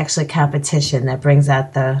 well, it's actually competition that brings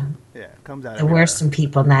out the Yeah, it comes out the worst in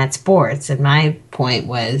people, not sports. And my point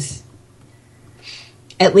was,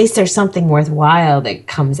 at least there's something worthwhile that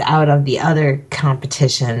comes out of the other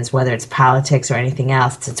competitions, whether it's politics or anything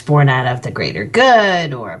else. It's born out of the greater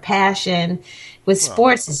good or a passion. With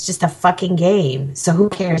sports, it's just a fucking game. So who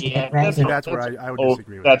cares? Yeah, right? That's where I would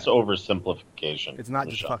disagree with That's that. oversimplification. It's not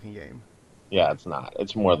just a Michelle. fucking game. Yeah, it's not.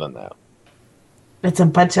 It's more than that. It's a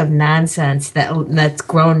bunch of nonsense that's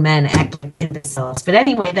grown men act like imbeciles. But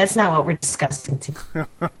anyway, that's not what we're discussing today.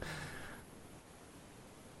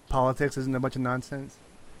 Politics isn't a bunch of nonsense.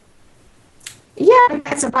 Yeah, but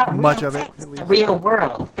that's about Much real of it, things, at least. the real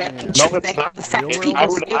world. That No, it's not. affects Real world?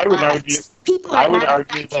 people's I would argue. lives. People I are would not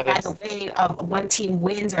argue affected that by the way of one team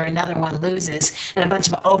wins or another one loses, and a bunch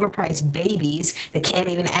of overpriced babies that can't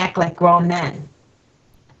even act like grown men.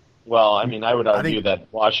 Well, I mean, I would argue think- that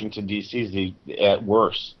Washington D.C. is at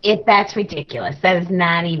worse. If that's ridiculous, that is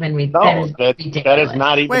not even No, that is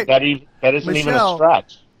not even Wait, that isn't even a Michelle.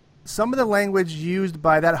 stretch. Some of the language used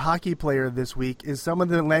by that hockey player this week is some of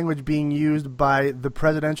the language being used by the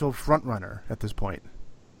presidential frontrunner at this point.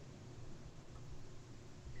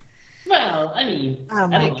 Well, I mean, Oh I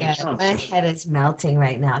my don't know, god, Trump- my head is melting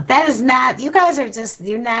right now. That is not. You guys are just.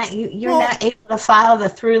 You're not able to follow the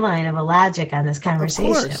through line of a logic on this Of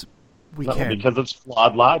conversation. course, we No, can. because it's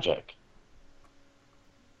flawed logic.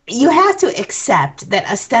 You have to accept that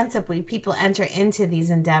ostensibly people enter into these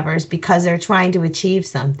endeavors because they're trying to achieve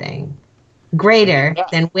something greater Yeah,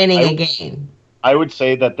 than winning I- a game. I would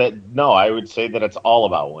say that I would say that it's all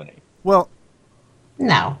about winning. Well,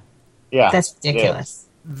 No, Yeah, that's it is. ridiculous.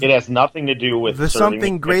 It has nothing to do with the serving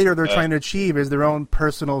something the greater kids. they're trying to achieve is their own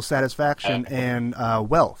personal satisfaction and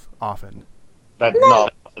wealth. Often,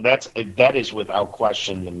 That is without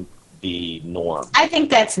question the norm. I think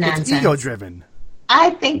that's nonsense. it's ego-driven.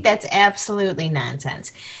 I think that's absolutely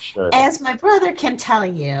nonsense. Sure. As my brother can tell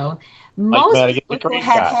you, most Madigan's a people who great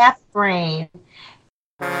have guy. half brain,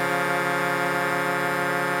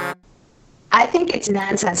 I think it's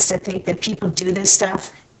nonsense to think that people do this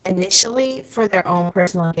stuff initially for their own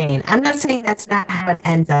personal gain. I'm not saying that's not how it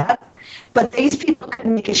ends up, but these people could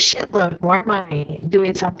make a shitload more money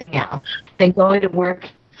doing something else than going to work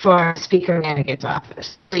for Speaker Madigan's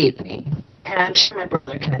office. Believe me. And I'm sure my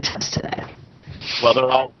brother can attest to that.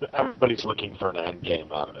 Well, everybody's looking for an end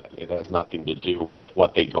game out of it. It has nothing to do with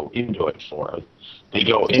what they go into it for. They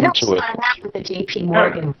go You don't into it. start out with the JP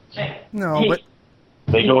Morgan. No, but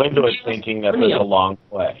They go into it thinking that there's a long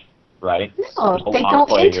play, right? No, There's a they long go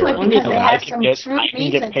play into here. it because they I have can some get true I can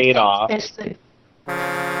reason. get paid off.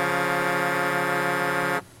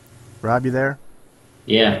 Rob, you there?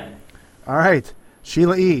 Yeah. All right,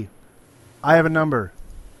 Sheila E. I have a number.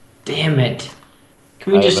 Damn it.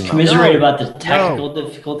 Can we I just have a commiserate number. about the technical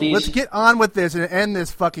difficulties? Let's get on with this and end this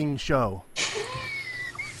fucking show.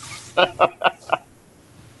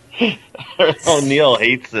 O'Neill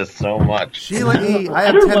hates this so much. Sheila E. I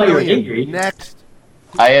have don't 10 know why you're million. angry. Next.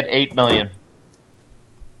 I had 8 million.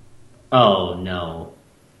 Oh, no.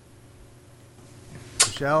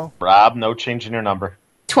 Michelle. Rob, no change in your number.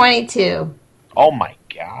 22. Oh my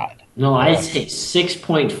God. No, I say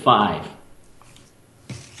 6.5.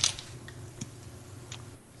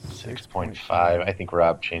 6.5. I think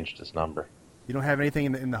Rob changed his number. You don't have anything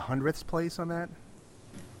in the hundredths place on that?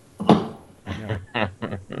 No.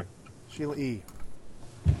 Sheila E.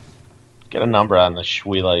 Get a number on the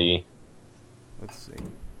Sheila E. Let's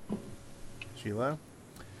see. Sheila.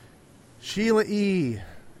 Sheila E.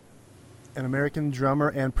 An American drummer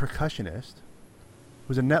and percussionist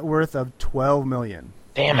who's a net worth of $12 million.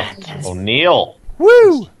 Damn it. O'Neill.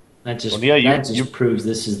 Woo! That just, Well, yeah, that just proves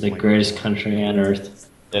this is the greatest country on earth.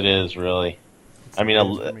 It is, really. I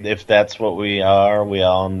mean, if that's what we are, we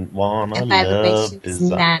all want to And by the way, love she was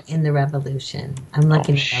design. not in the revolution. I'm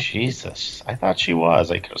looking Oh, it up. Jesus. I thought she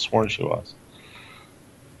was. I could have sworn she was.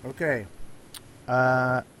 Okay.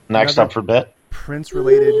 Next Another up for bit.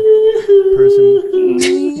 Prince-related person.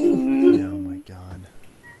 Oh, my God.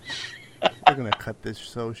 We're going to cut this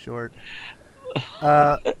so short.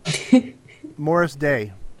 Morris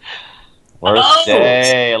Day. Morris Oh!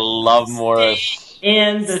 Day. I love Morris.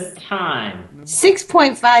 And the time.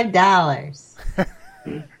 $6.5.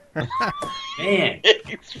 Man.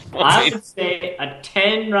 I would say a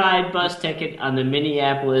 10-ride bus ticket on the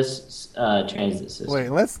Minneapolis transit system. Wait,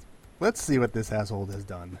 let's see what this asshole has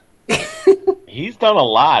done. He's done a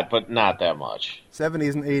lot, but not that much.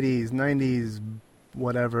 70s and 80s, 90s,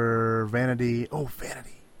 whatever, Vanity. Oh,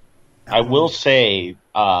 Vanity. I will say,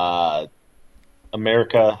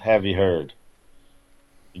 America, have you heard?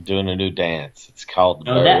 You're doing a new dance. It's called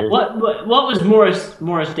No, that, Bird. what was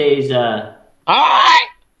Morris Day's... Alright! I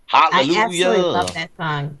Hallelujah! absolutely love that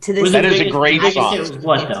song. To this was That the is a biggest- great I can song. say it was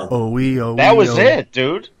what, though? Oh, That was oh. it,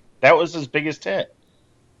 dude. That was his biggest hit.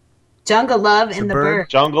 Jungle Love and the Bird. Bird.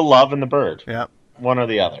 Jungle Love and the Bird. Yep. One or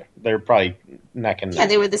the other. They're probably neck and Yeah, neck.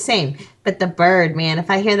 they were the same. But the Bird, man, if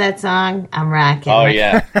I hear that song, I'm rocking. Oh,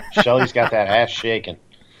 yeah. Shelley's got that ass shaking.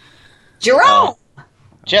 Jerome!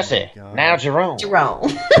 Jesse, God. now Jerome. Jerome.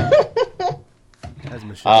 That's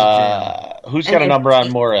Michelle Who's got a number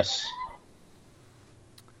on Morris?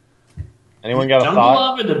 Anyone got a Jungle thought?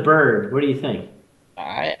 Love or the Bird? What do you think?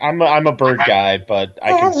 I'm a bird guy, but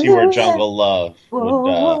I can see where Jungle Love would.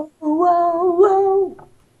 Whoa, whoa,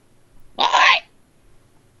 whoa.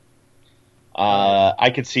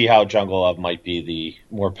 I could see how Jungle Love might be the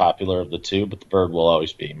more popular of the two, but the Bird will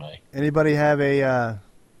always be my. Anybody have a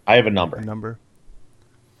I have a number. number?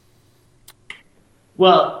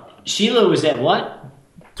 Well, Sheila was at what?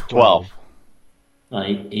 12. Well,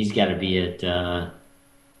 he's got to be at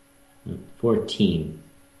 14.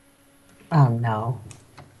 Oh, no.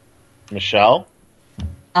 Michelle?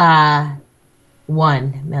 1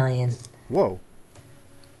 million. Whoa.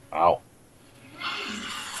 Wow.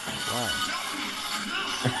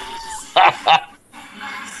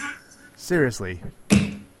 Seriously.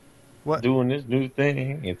 What? Doing this new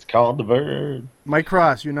thing. It's called the Bird. Mike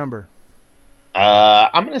Cross, your number.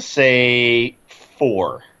 I'm going to say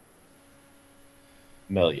 4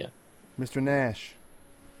 million. Mr. Nash.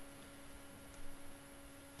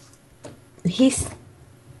 He's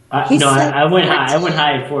No, He said I went high. I 14. went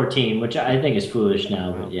high at 14, which I think is foolish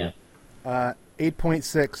now. But yeah,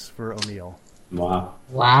 8.6 for O'Neill. wow.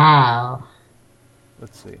 wow.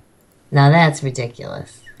 Let's see. Now that's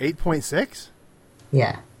ridiculous. 8.6?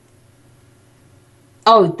 Yeah.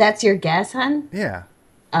 Oh, that's your guess, hon? Yeah.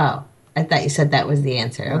 Oh, I thought you said that was the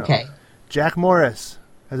answer. No. Okay. Jack Morris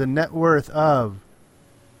has a net worth of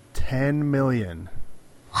 $10 million.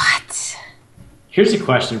 What? Here's a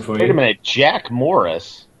question for Wait a you. minute, Jack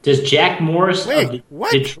Morris. Does Jack Morris Wait, of the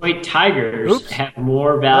what? Detroit Tigers Oops. have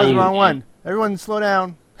more That was value? the wrong one. Everyone slow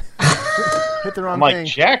down. Hit the wrong I'm like, thing.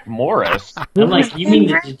 Jack Morris? I'm like, you mean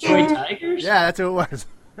the Detroit Tigers? Yeah, that's who it was.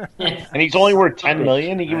 And he's only worth $10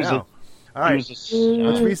 million? He I was know. All he right, was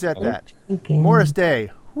let's reset that. Morris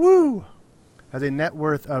Day, woo, has a net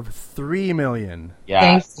worth of $3 million. Thank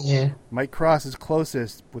yes. you. Mike Cross is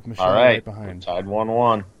closest with Michelle All right right. behind. Tied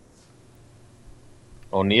 1-1.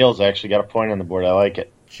 O'Neill's actually got a point on the board. I like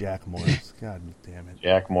it. Jack Morris. God damn it.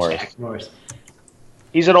 Jack Morris. Jack Morris.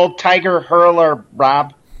 He's an old Tiger hurler,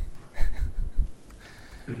 Rob.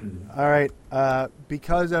 All right.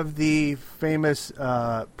 Because of the famous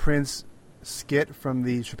Prince skit from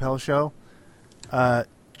the Chappelle Show,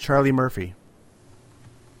 Charlie Murphy.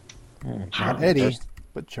 Not Eddie,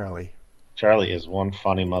 but Charlie. Charlie is one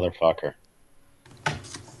funny motherfucker.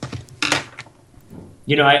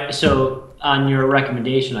 You know, so on your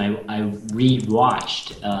recommendation, I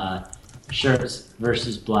rewatched Shirts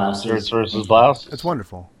versus Blouses. Shirts versus blouses. It's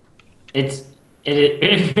wonderful. It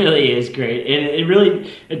really is great, and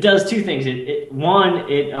it does two things.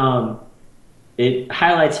 It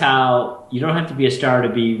highlights how you don't have to be a star to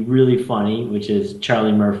be really funny, which is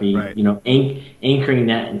Charlie Murphy. Right. You know, anchoring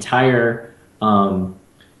that entire running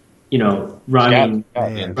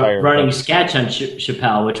The entire running sketch on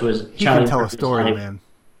Chappelle, which was He Charlie can tell a Murphy's story, man.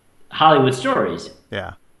 Hollywood Stories.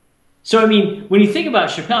 Yeah. So I mean, when you think about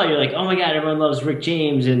Chappelle, you're like, oh my god, everyone loves Rick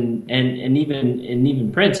James and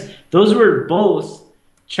even Prince. Those were both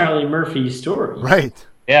Charlie Murphy's stories. Right.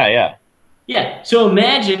 Yeah. Yeah. So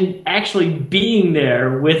imagine actually being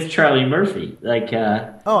there with Charlie Murphy. Like,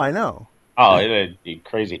 Oh, I know. Oh, it'd be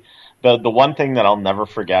crazy. The one thing that I'll never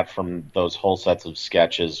forget from those whole sets of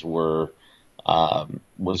sketches was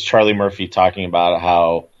Charlie Murphy talking about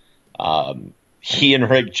how he and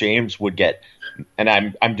Rick James would get, and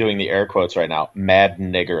I'm doing the air quotes right now, mad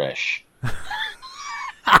niggerish.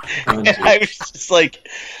 And I was just like,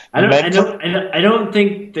 I don't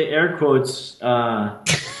think the air quotes.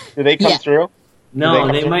 do they come Yeah. through? No,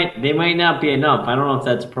 Do they might not be enough. I don't know if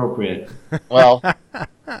that's appropriate. Well,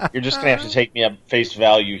 you're just gonna have to take me at face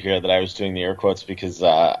value here that I was doing the air quotes because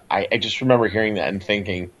I just remember hearing that and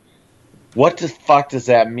thinking, what the fuck does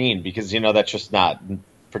that mean? Because that's just not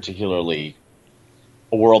particularly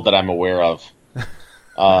a world that I'm aware of.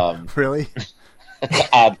 Really?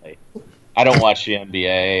 Oddly, I don't watch the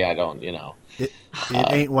NBA. I don't, It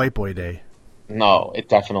ain't White Boy Day. No, it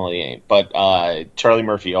definitely ain't. But Charlie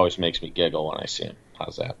Murphy always makes me giggle when I see him.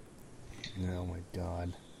 How's that? Oh, my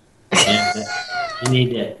God. You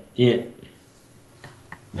need to. Yeah.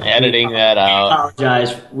 Editing that out.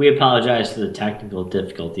 We apologize for the technical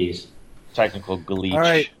difficulties. Technical glitch. All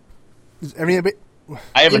right.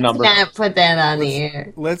 I have a You number. cannot put that on the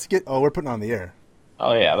air. Let's get... Oh, we're putting it on the air.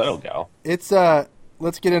 Oh, yeah, that'll go. It's,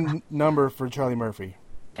 let's get a number for Charlie Murphy.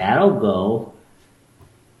 That'll go.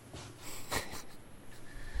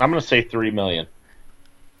 I'm going to say $3 million.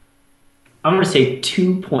 I'm going to say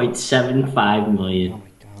 2.75 Oh, million. my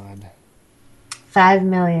God. 5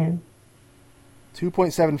 million.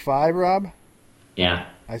 2.75, Rob? Yeah.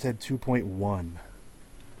 I said 2.1.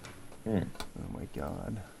 Hmm. Oh, my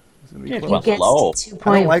God. It's gonna be Yeah, close. well, Gets low. to 2 I don't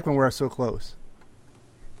point. like when we're so close.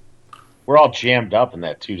 We're all jammed up in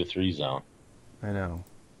that 2 to 3 zone. I know.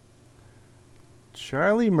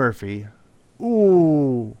 Charlie Murphy.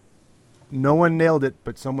 Ooh. No one nailed it,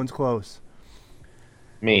 but someone's close.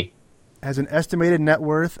 Me. Has an estimated net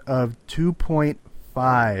worth of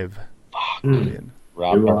 2.5 million.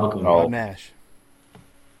 Rob. You're welcome. Oh, Rob Nash.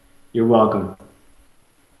 You're welcome.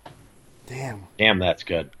 Damn. damn, that's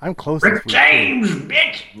good. I'm close. Rick this week. James,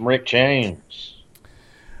 bitch! Rick James.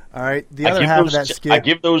 All right. The other half of that skit. I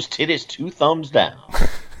give those titties 2 thumbs down.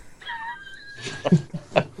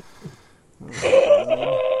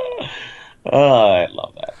 I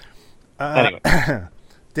love that. Anyway.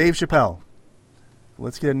 Dave Chappelle.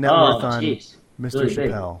 Let's get a net Oh, worth on jeez. Mr. Really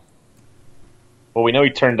big. Chappelle. Well, we know he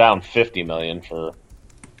turned down $50 million for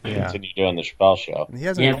Yeah. continue doing the Chappelle show. He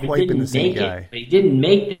hasn't Yeah, but quite he been the didn't same make guy. it. But he didn't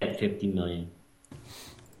make that 50 million.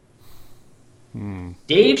 Hmm.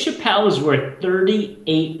 Dave Chappelle is worth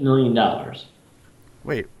 $38 million.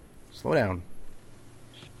 Wait. Slow down.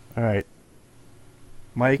 All right.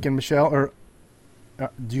 Mike and Michelle, or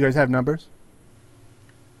do you guys have numbers?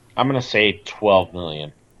 I'm going to say $12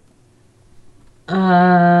 million.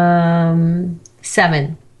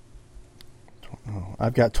 7. Oh,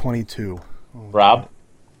 I've got 22. Rob?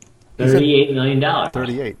 $38 million.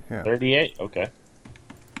 38. Yeah. 38? Okay.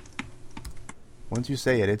 Once you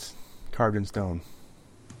say it, it's carved in stone.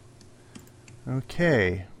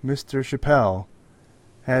 Okay, Mr. Chappelle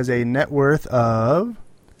has a net worth of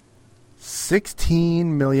 $16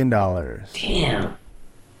 million. Damn.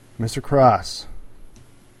 Mr. Cross.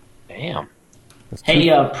 Damn. That's Hey,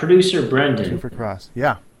 two producer Brendan. for Cross.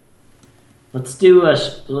 Yeah. Let's do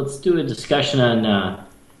a discussion on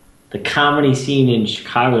the comedy scene in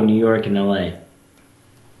Chicago, New York, and LA.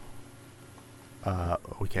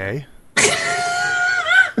 Okay.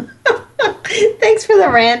 Thanks for the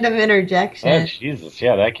random interjection. Oh, Jesus.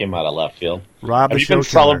 Yeah, that came out of left field. Rob, Have the you show been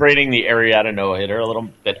killer. celebrating the Arietta no-hitter a little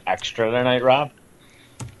bit extra tonight, Rob?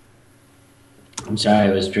 I'm sorry,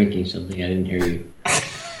 I was drinking something. I didn't hear you.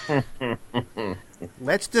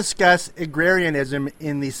 Let's discuss agrarianism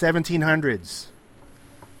in the 1700s.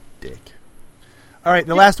 Dick. All right,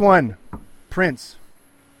 the last one. Prince.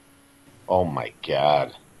 Oh, my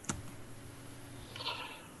God.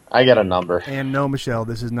 I got a number. And no, Michelle,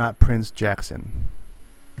 this is not Prince Jackson.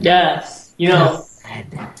 Yes. You know,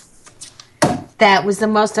 That was the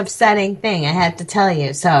most upsetting thing, I had to tell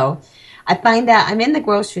you. So I find out, I'm in the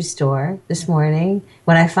grocery store this morning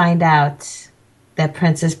when I find out that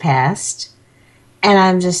Prince has passed. And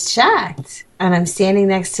I'm just shocked. And I'm standing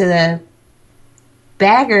next to the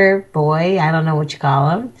bagger boy, I don't know what you call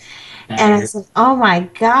him. And I said, oh my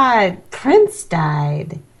God, Prince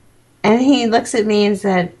died. And he looks at me and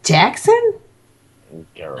said, Jackson?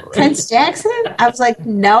 Prince Jackson? I was like,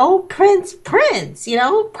 no, Prince, you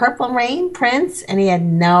know, Purple Rain, Prince. And he had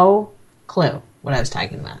no clue what I was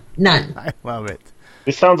talking about. None. I love it.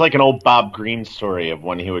 This sounds like an old Bob Green story of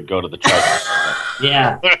when he would go to the church.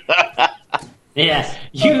 yeah. Yeah.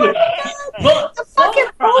 You. Well, The fucking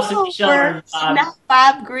Cross and rollover. Michelle are, Not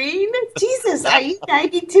Bob Green. Jesus, are you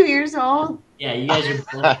 92 years old? yeah, you guys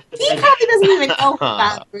are. He probably doesn't even know who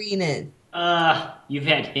Bob Green is. You've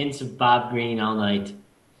had hints of Bob Green all night.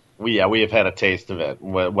 We have had a taste of it.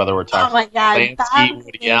 Whether we're talking Oh my God, Lansky, Bob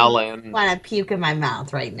Woody Green. Allen. I want to puke in my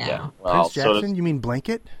mouth right now. Yeah, well, Prince Jackson? You mean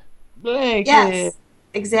Blanket? Yes,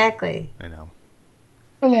 exactly. I know.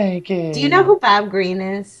 Do you know who Bob Green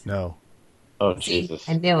is? No. Oh, See, Jesus.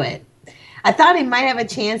 I knew it. I thought he might have a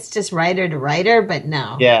chance just writer to writer, but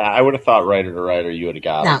no. Yeah, I would have thought writer to writer you would have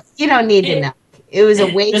got No, it. you don't need to know. It was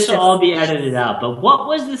a waste This will of... all be edited out. But what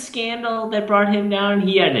was the scandal that brought him down?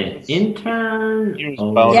 He had an intern. He was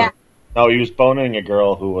Oh, boning. Yeah. No, he was boning a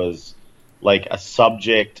girl who was like a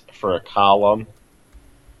subject for a column.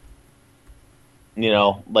 You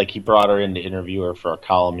know, like he brought her in to interview her for a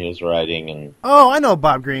column he was writing, and Oh, I know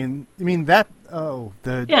Bob Green. You mean that? Oh,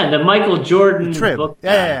 the Yeah, the Michael Jordan Trib. book.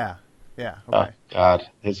 Yeah. Okay. oh God,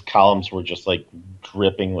 his columns were just like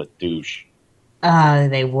dripping with douche.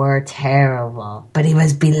 They were terrible, but he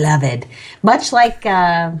was beloved. Much like,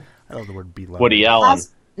 I love the word beloved. Woody Allen.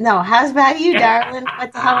 how's about you, darling?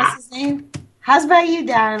 What the hell was his name? How's about you,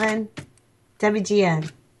 darling?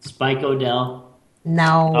 WGN. Spike Odell.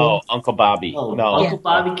 No. Oh, Uncle Bobby. Oh, no, Uncle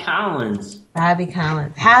Bobby Collins. Bobby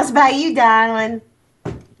Collins. How's about you, darling?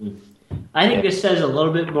 I think this says a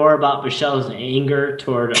little bit more about Michelle's anger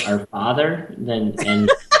toward our father than and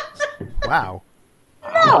Wow.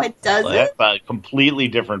 No, it doesn't. That's a completely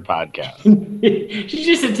different podcast. she's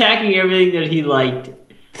just attacking everything that he liked.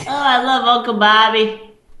 Oh, I love Uncle Bobby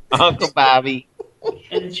Uncle Bobby.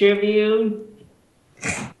 and the Tribune.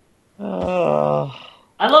 Oh.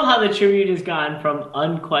 I love how the Tribune has gone from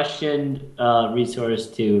unquestioned resource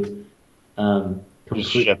to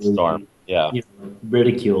completely Shitstorm. Yeah,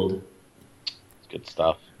 ridiculed. it's good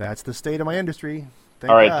stuff. That's the state of my industry.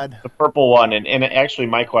 Thank All right, God. the purple one, and actually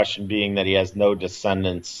my question being that he has no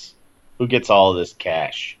descendants. Who gets all of this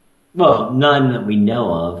cash? Well, none that we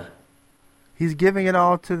know of. He's giving it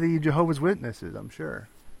all to the Jehovah's Witnesses, I'm sure.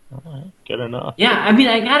 Good enough. Yeah, I mean,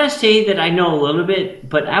 I gotta say that I know a little bit,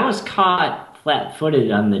 but I was caught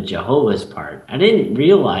flat-footed on the Jehovah's part. I didn't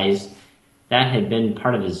realize that had been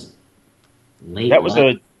part of his late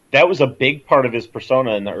life. That was a big part of his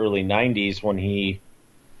persona in the early '90s when he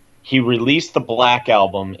released the Black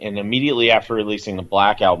Album, and immediately after releasing the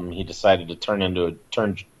Black Album, he decided to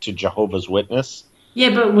turn to Jehovah's Witness. Yeah,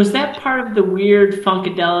 but was that part of the weird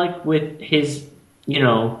funkadelic with his,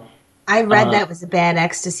 I read that was a bad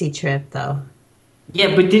ecstasy trip, though.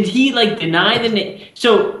 Yeah, but did he deny the name?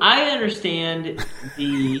 So I understand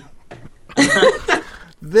the.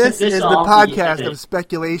 This is the all podcast be- of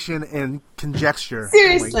speculation and conjecture.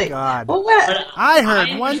 Seriously. Oh my God. Well, what? But I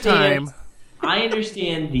heard one understand- time. I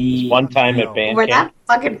understand the One time at No. band We're camp.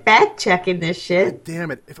 not fucking fact checking this shit.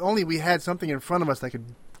 Damn it! If only we had something in front of us that could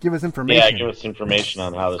give us Yeah, information. give us information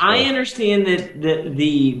on how this I works. understand that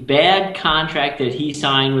the bad contract that he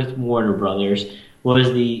signed with Warner Brothers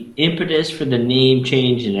was the impetus for the name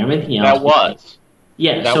change and everything else. That was.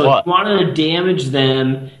 Yeah, That so was. he wanted to damage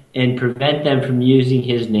them and prevent them from using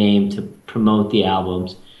his name to promote the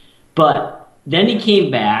albums. But then he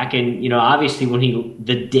came back, and obviously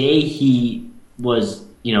the day he was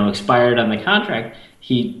expired on the contract,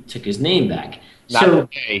 he took his name back. Not So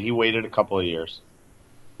today. He waited a couple of years.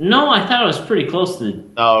 no, I thought it was pretty close to the.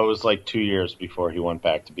 No, it was like 2 years before he went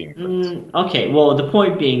back to being Prince. Okay, well, the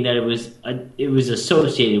point being that it was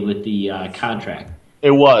associated with the contract.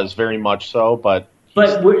 It was very much so, but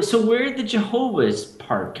But where did the Jehovah's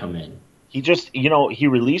part come in? he just, he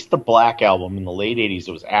released the Black Album in the late 80s.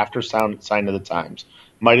 It was after Sign of the Times.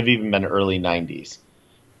 Might have even been early 90s.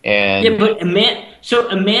 And Yeah, but so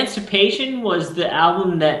Emancipation was the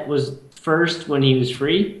album that was first when he was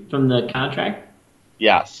free from the contract?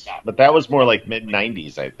 yes, but that was more like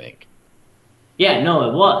mid-90s, I think. Yeah, no,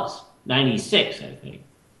 it was. 96, I think.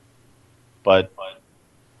 But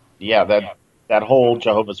yeah, that whole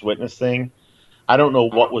Jehovah's Witness thing, I don't know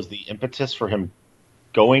what was the impetus for him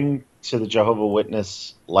going to the Jehovah's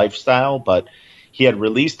Witness lifestyle, but he had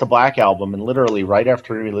released the Black Album, and literally right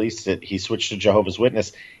after he released it, he switched to Jehovah's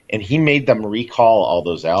Witness, and he made them recall all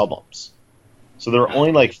those albums. So there were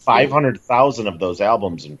only like 500,000 of those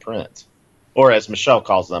albums in print, or as Michelle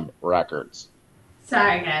calls them, records.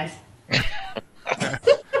 Sorry, guys.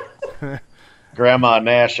 Grandma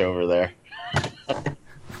Nash over there.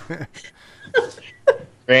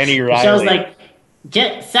 Granny Riley. So I was like,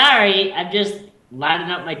 sorry, I'm just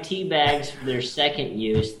lining up my tea bags for their second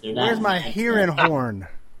use. They're not. Where's my hearing horn?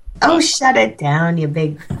 Oh, shut it down, you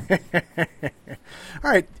big.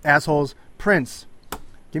 All right, assholes. Prince,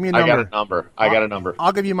 give me a I number. got a number.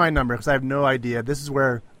 I'll give you my number because I have no idea. This is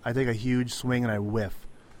where I take a huge swing and I whiff.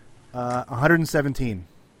 117.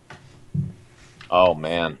 Oh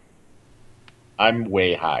man, I'm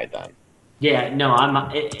way high then. Yeah, no,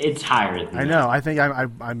 it's higher than I that. know. I think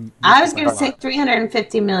I'm. I was going to say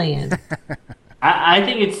 350 million. I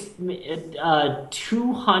think it's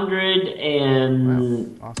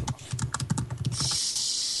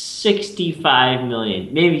 265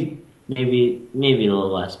 million. Maybe a little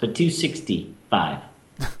less, but 265.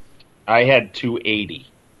 I had 280.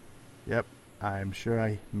 Yep. I'm sure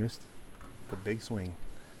I missed the big swing.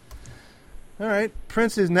 All right.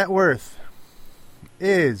 Prince's net worth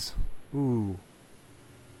is. Ooh.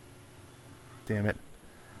 Damn it.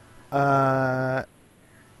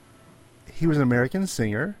 He was an American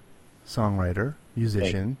singer, songwriter,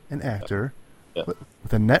 musician, and actor Yep.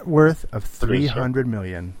 with a net worth of Producer. $300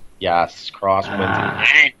 million. Yes, cross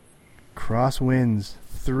wins. Cross wins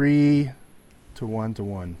 3 to 1 to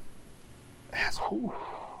 1. Asshole.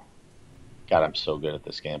 God, I'm so good at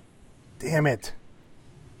this game. Damn it.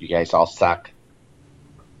 You guys all suck.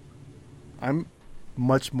 I'm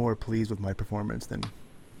much more pleased with my performance than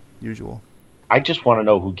usual. I just want to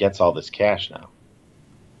know who gets all this cash now.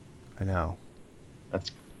 I know.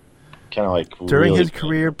 That's kind of like During really his good.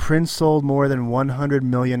 career, Prince sold more than 100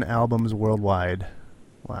 million albums worldwide.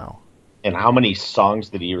 Wow. And how many songs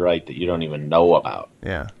did he write that you don't even know about?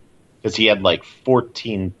 Yeah. Because he had like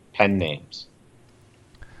 14 pen names.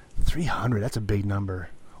 300, that's a big number.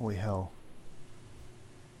 Holy hell.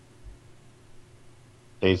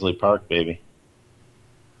 Paisley Park, baby.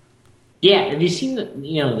 Yeah, have you seen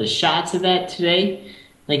the shots of that today?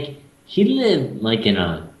 Like, he lived like in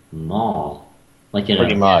a mall, like in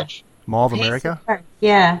Pretty a much. Mall of America?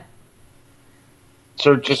 Yeah.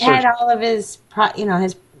 So just He had search. all of his,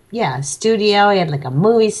 studio. He had like a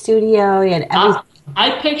movie studio. He had everything.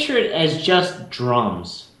 I picture it as just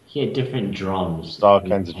drums. He had different drums. All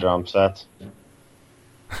kinds of drum sets.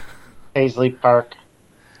 Paisley Park.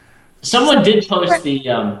 Someone did post the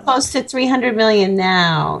Close to 300 million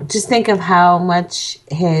now. Just think of how much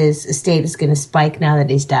his estate is going to spike now that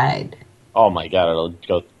he's died. Oh my God,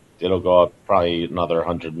 it'll go up probably another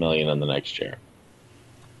 100 million in the next year.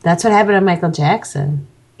 That's what happened to Michael Jackson.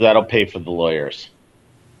 That'll pay for the lawyers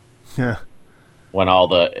Yeah. when all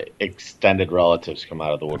the extended relatives come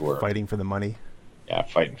out of the woodwork. Fighting for the money. Yeah,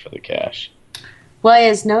 fighting for the cash. Well, he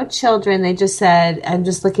has no children. They just said, I'm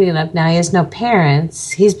just looking it up now, he has no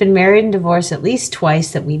parents. He's been married and divorced at least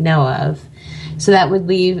twice that we know of. So that would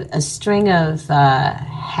leave a string of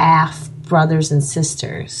half brothers and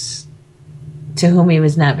sisters to whom he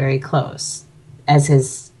was not very close as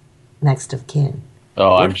his next of kin.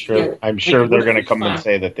 Oh, I'm What- sure. I'm like, sure they're what going to if come and it's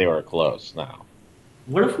say that they were close now.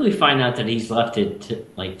 What if we find out that he's left it to,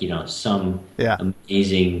 like, some Yeah.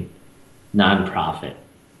 amazing nonprofit?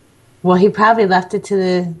 Well, he probably left it to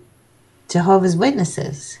the Jehovah's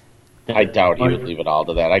Witnesses. I doubt he would leave it all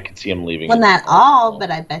to that. I could see him leaving. Well, it not all,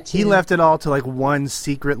 but I bet you. He left it all to like one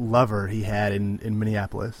secret lover he had in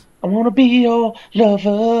Minneapolis. I want to be your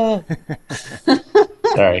lover.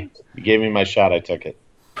 Sorry, you gave me my shot. I took it.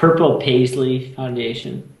 Purple Paisley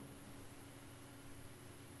Foundation.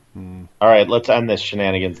 All right, let's end this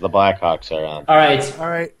shenanigans. The Blackhawks are on. All right. All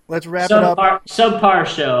right, let's wrap it up. Subpar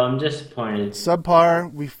show. I'm disappointed.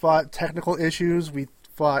 Subpar. We fought technical issues. We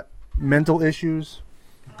fought mental issues.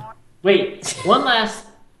 Wait, one last,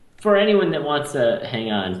 for anyone that wants to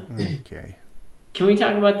hang on. Okay. Can we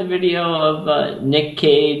talk about the video of Nick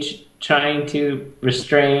Cage trying to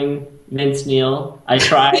restrain Vince Neil? I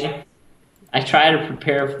tried to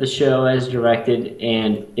prepare for the show as directed,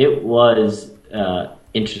 and it was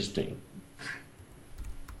interesting.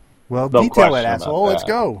 Well, No detail it, question asshole. about Let's that.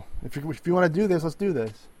 go. If you want to do this, let's do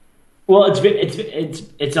this. Well,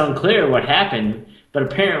 it's unclear what happened, but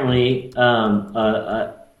apparently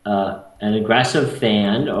an aggressive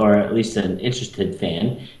fan, or at least an interested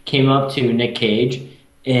fan, came up to Nick Cage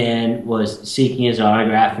and was seeking his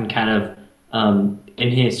autograph and kind of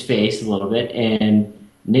in his face a little bit, and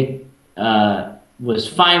Nick was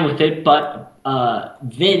fine with it, but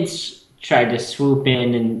Vince tried to swoop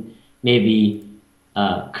in and maybe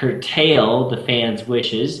curtail the fans'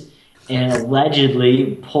 wishes and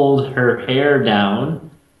allegedly pulled her hair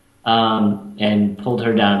down and pulled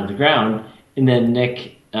her down to the ground. And then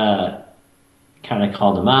Nick kind of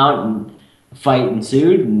called him out, and a fight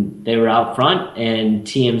ensued, and they were out front, and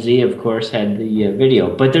TMZ, of course, had the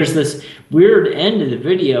video. But there's this weird end of the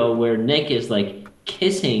video where Nick is, like,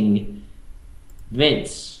 kissing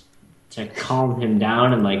Vince to calm him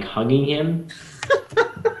down and, like, hugging him.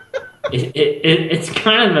 It's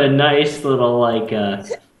kind of a nice little, like,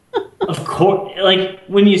 of course, like,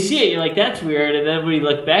 when you see it, you're like, that's weird, and then when you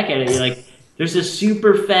look back at it, you're like, there's a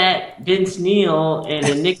super fat Vince Neil and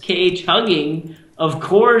a Nick Cage hugging. Of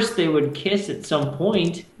course they would kiss at some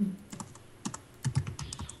point.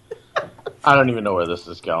 I don't even know where this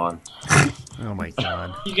is going. Oh my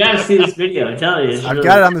god! You gotta see this video, I'm telling you. I've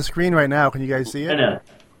got it on the screen right now. Can you guys see I it? know.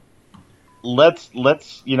 Let's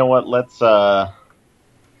you know what? Let's I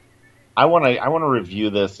want to review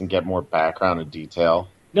this and get more background and detail.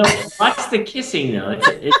 No, watch the kissing though.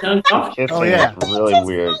 It's uncomfortable. Kissing Oh, yeah. is really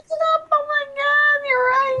weird. Oh my god, you're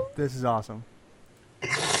right. This is awesome.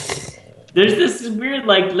 There's this weird,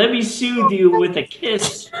 like, let me soothe you with a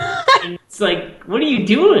kiss. And it's like, what are you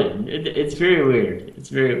doing? It's very weird. It's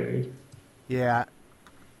very weird. Yeah,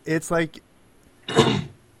 it's like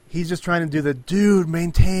he's just trying to do the dude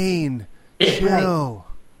maintain, chill.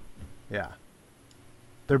 Yeah,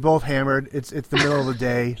 they're both hammered. It's the middle of the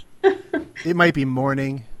day. It might be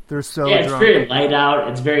morning. They're so Yeah, it's drunk. very light out.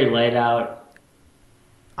 It's very light out.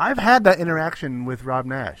 I've had that interaction with Rob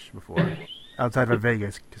Nash before, outside of a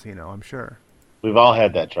Vegas casino. I'm sure. We've all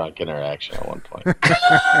had that drunk interaction at one point.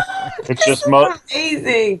 It's just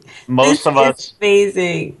Amazing. most of us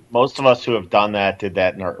Amazing. who have done that did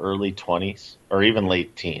that in our early 20s or even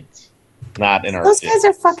late teens, not in our. Those guys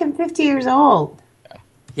are fucking 50 years old.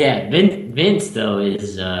 Yeah, Vince though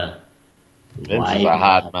is Vince is a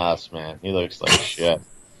hot mess, man. He looks like shit.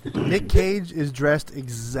 Nick Cage is dressed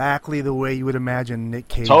exactly the way you would imagine Nick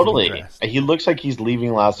Cage Totally. would be dressed. He looks like he's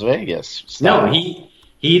leaving Las Vegas. No,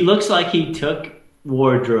 he looks like he took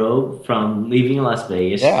wardrobe from Leaving Las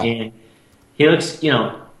Vegas, Yeah. and he looks,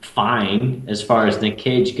 fine as far as Nick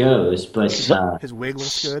Cage goes, but His wig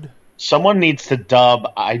looks good. Someone needs to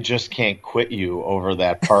dub "I Just Can't Quit You" over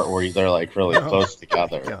that part where they're like really close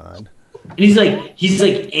together. God. he's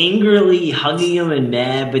like angrily hugging him and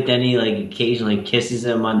mad, but then he like occasionally kisses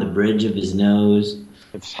him on the bridge of his nose.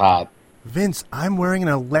 It's hot. Vince, I'm wearing an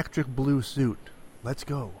electric blue suit. Let's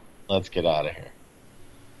go. Let's get out of here.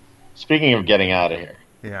 Speaking of getting out of here,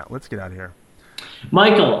 Yeah, let's get out of here.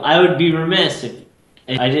 Michael, I would be remiss if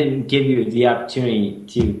I didn't give you the opportunity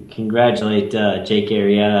to congratulate Jake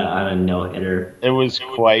Arrieta on a no-hitter. it was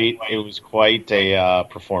quite a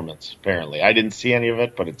performance. Apparently, I didn't see any of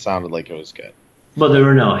it, but it sounded like it was good. Well, there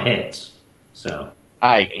were no hits, so.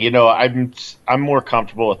 I'm more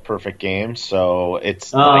comfortable with perfect games, so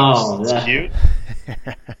it's Oh, nice. that- It's cute.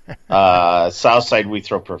 Southside, we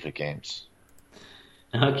throw perfect games.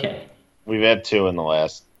 Okay. We've had 2 in the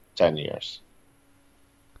last 10 years.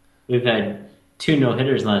 We've had 2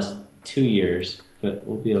 no-hitters in the last 2 years, but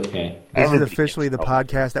we'll be okay. This is Everything officially the is-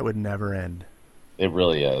 podcast that would never end. It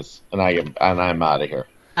really is, and I'm out of here.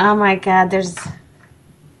 Oh my god,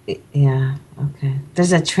 Yeah, okay.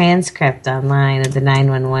 There's a transcript online of the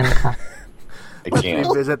 911 call. I Let's can't.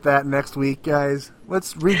 revisit that next week, guys.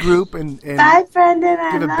 Let's regroup and Bye, Brendan.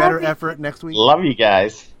 I give a love better you. effort next week. Love you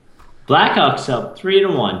guys. Blackhawks up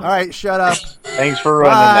 3-1. All right, shut up. Thanks for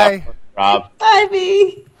running Bye. that one, Rob. Bye,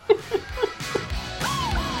 B. Please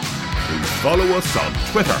follow us on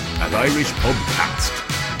Twitter at Irish Pubcast.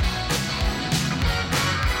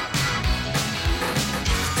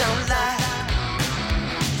 Don't lie.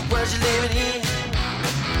 The world you're living in.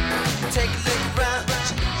 Take a look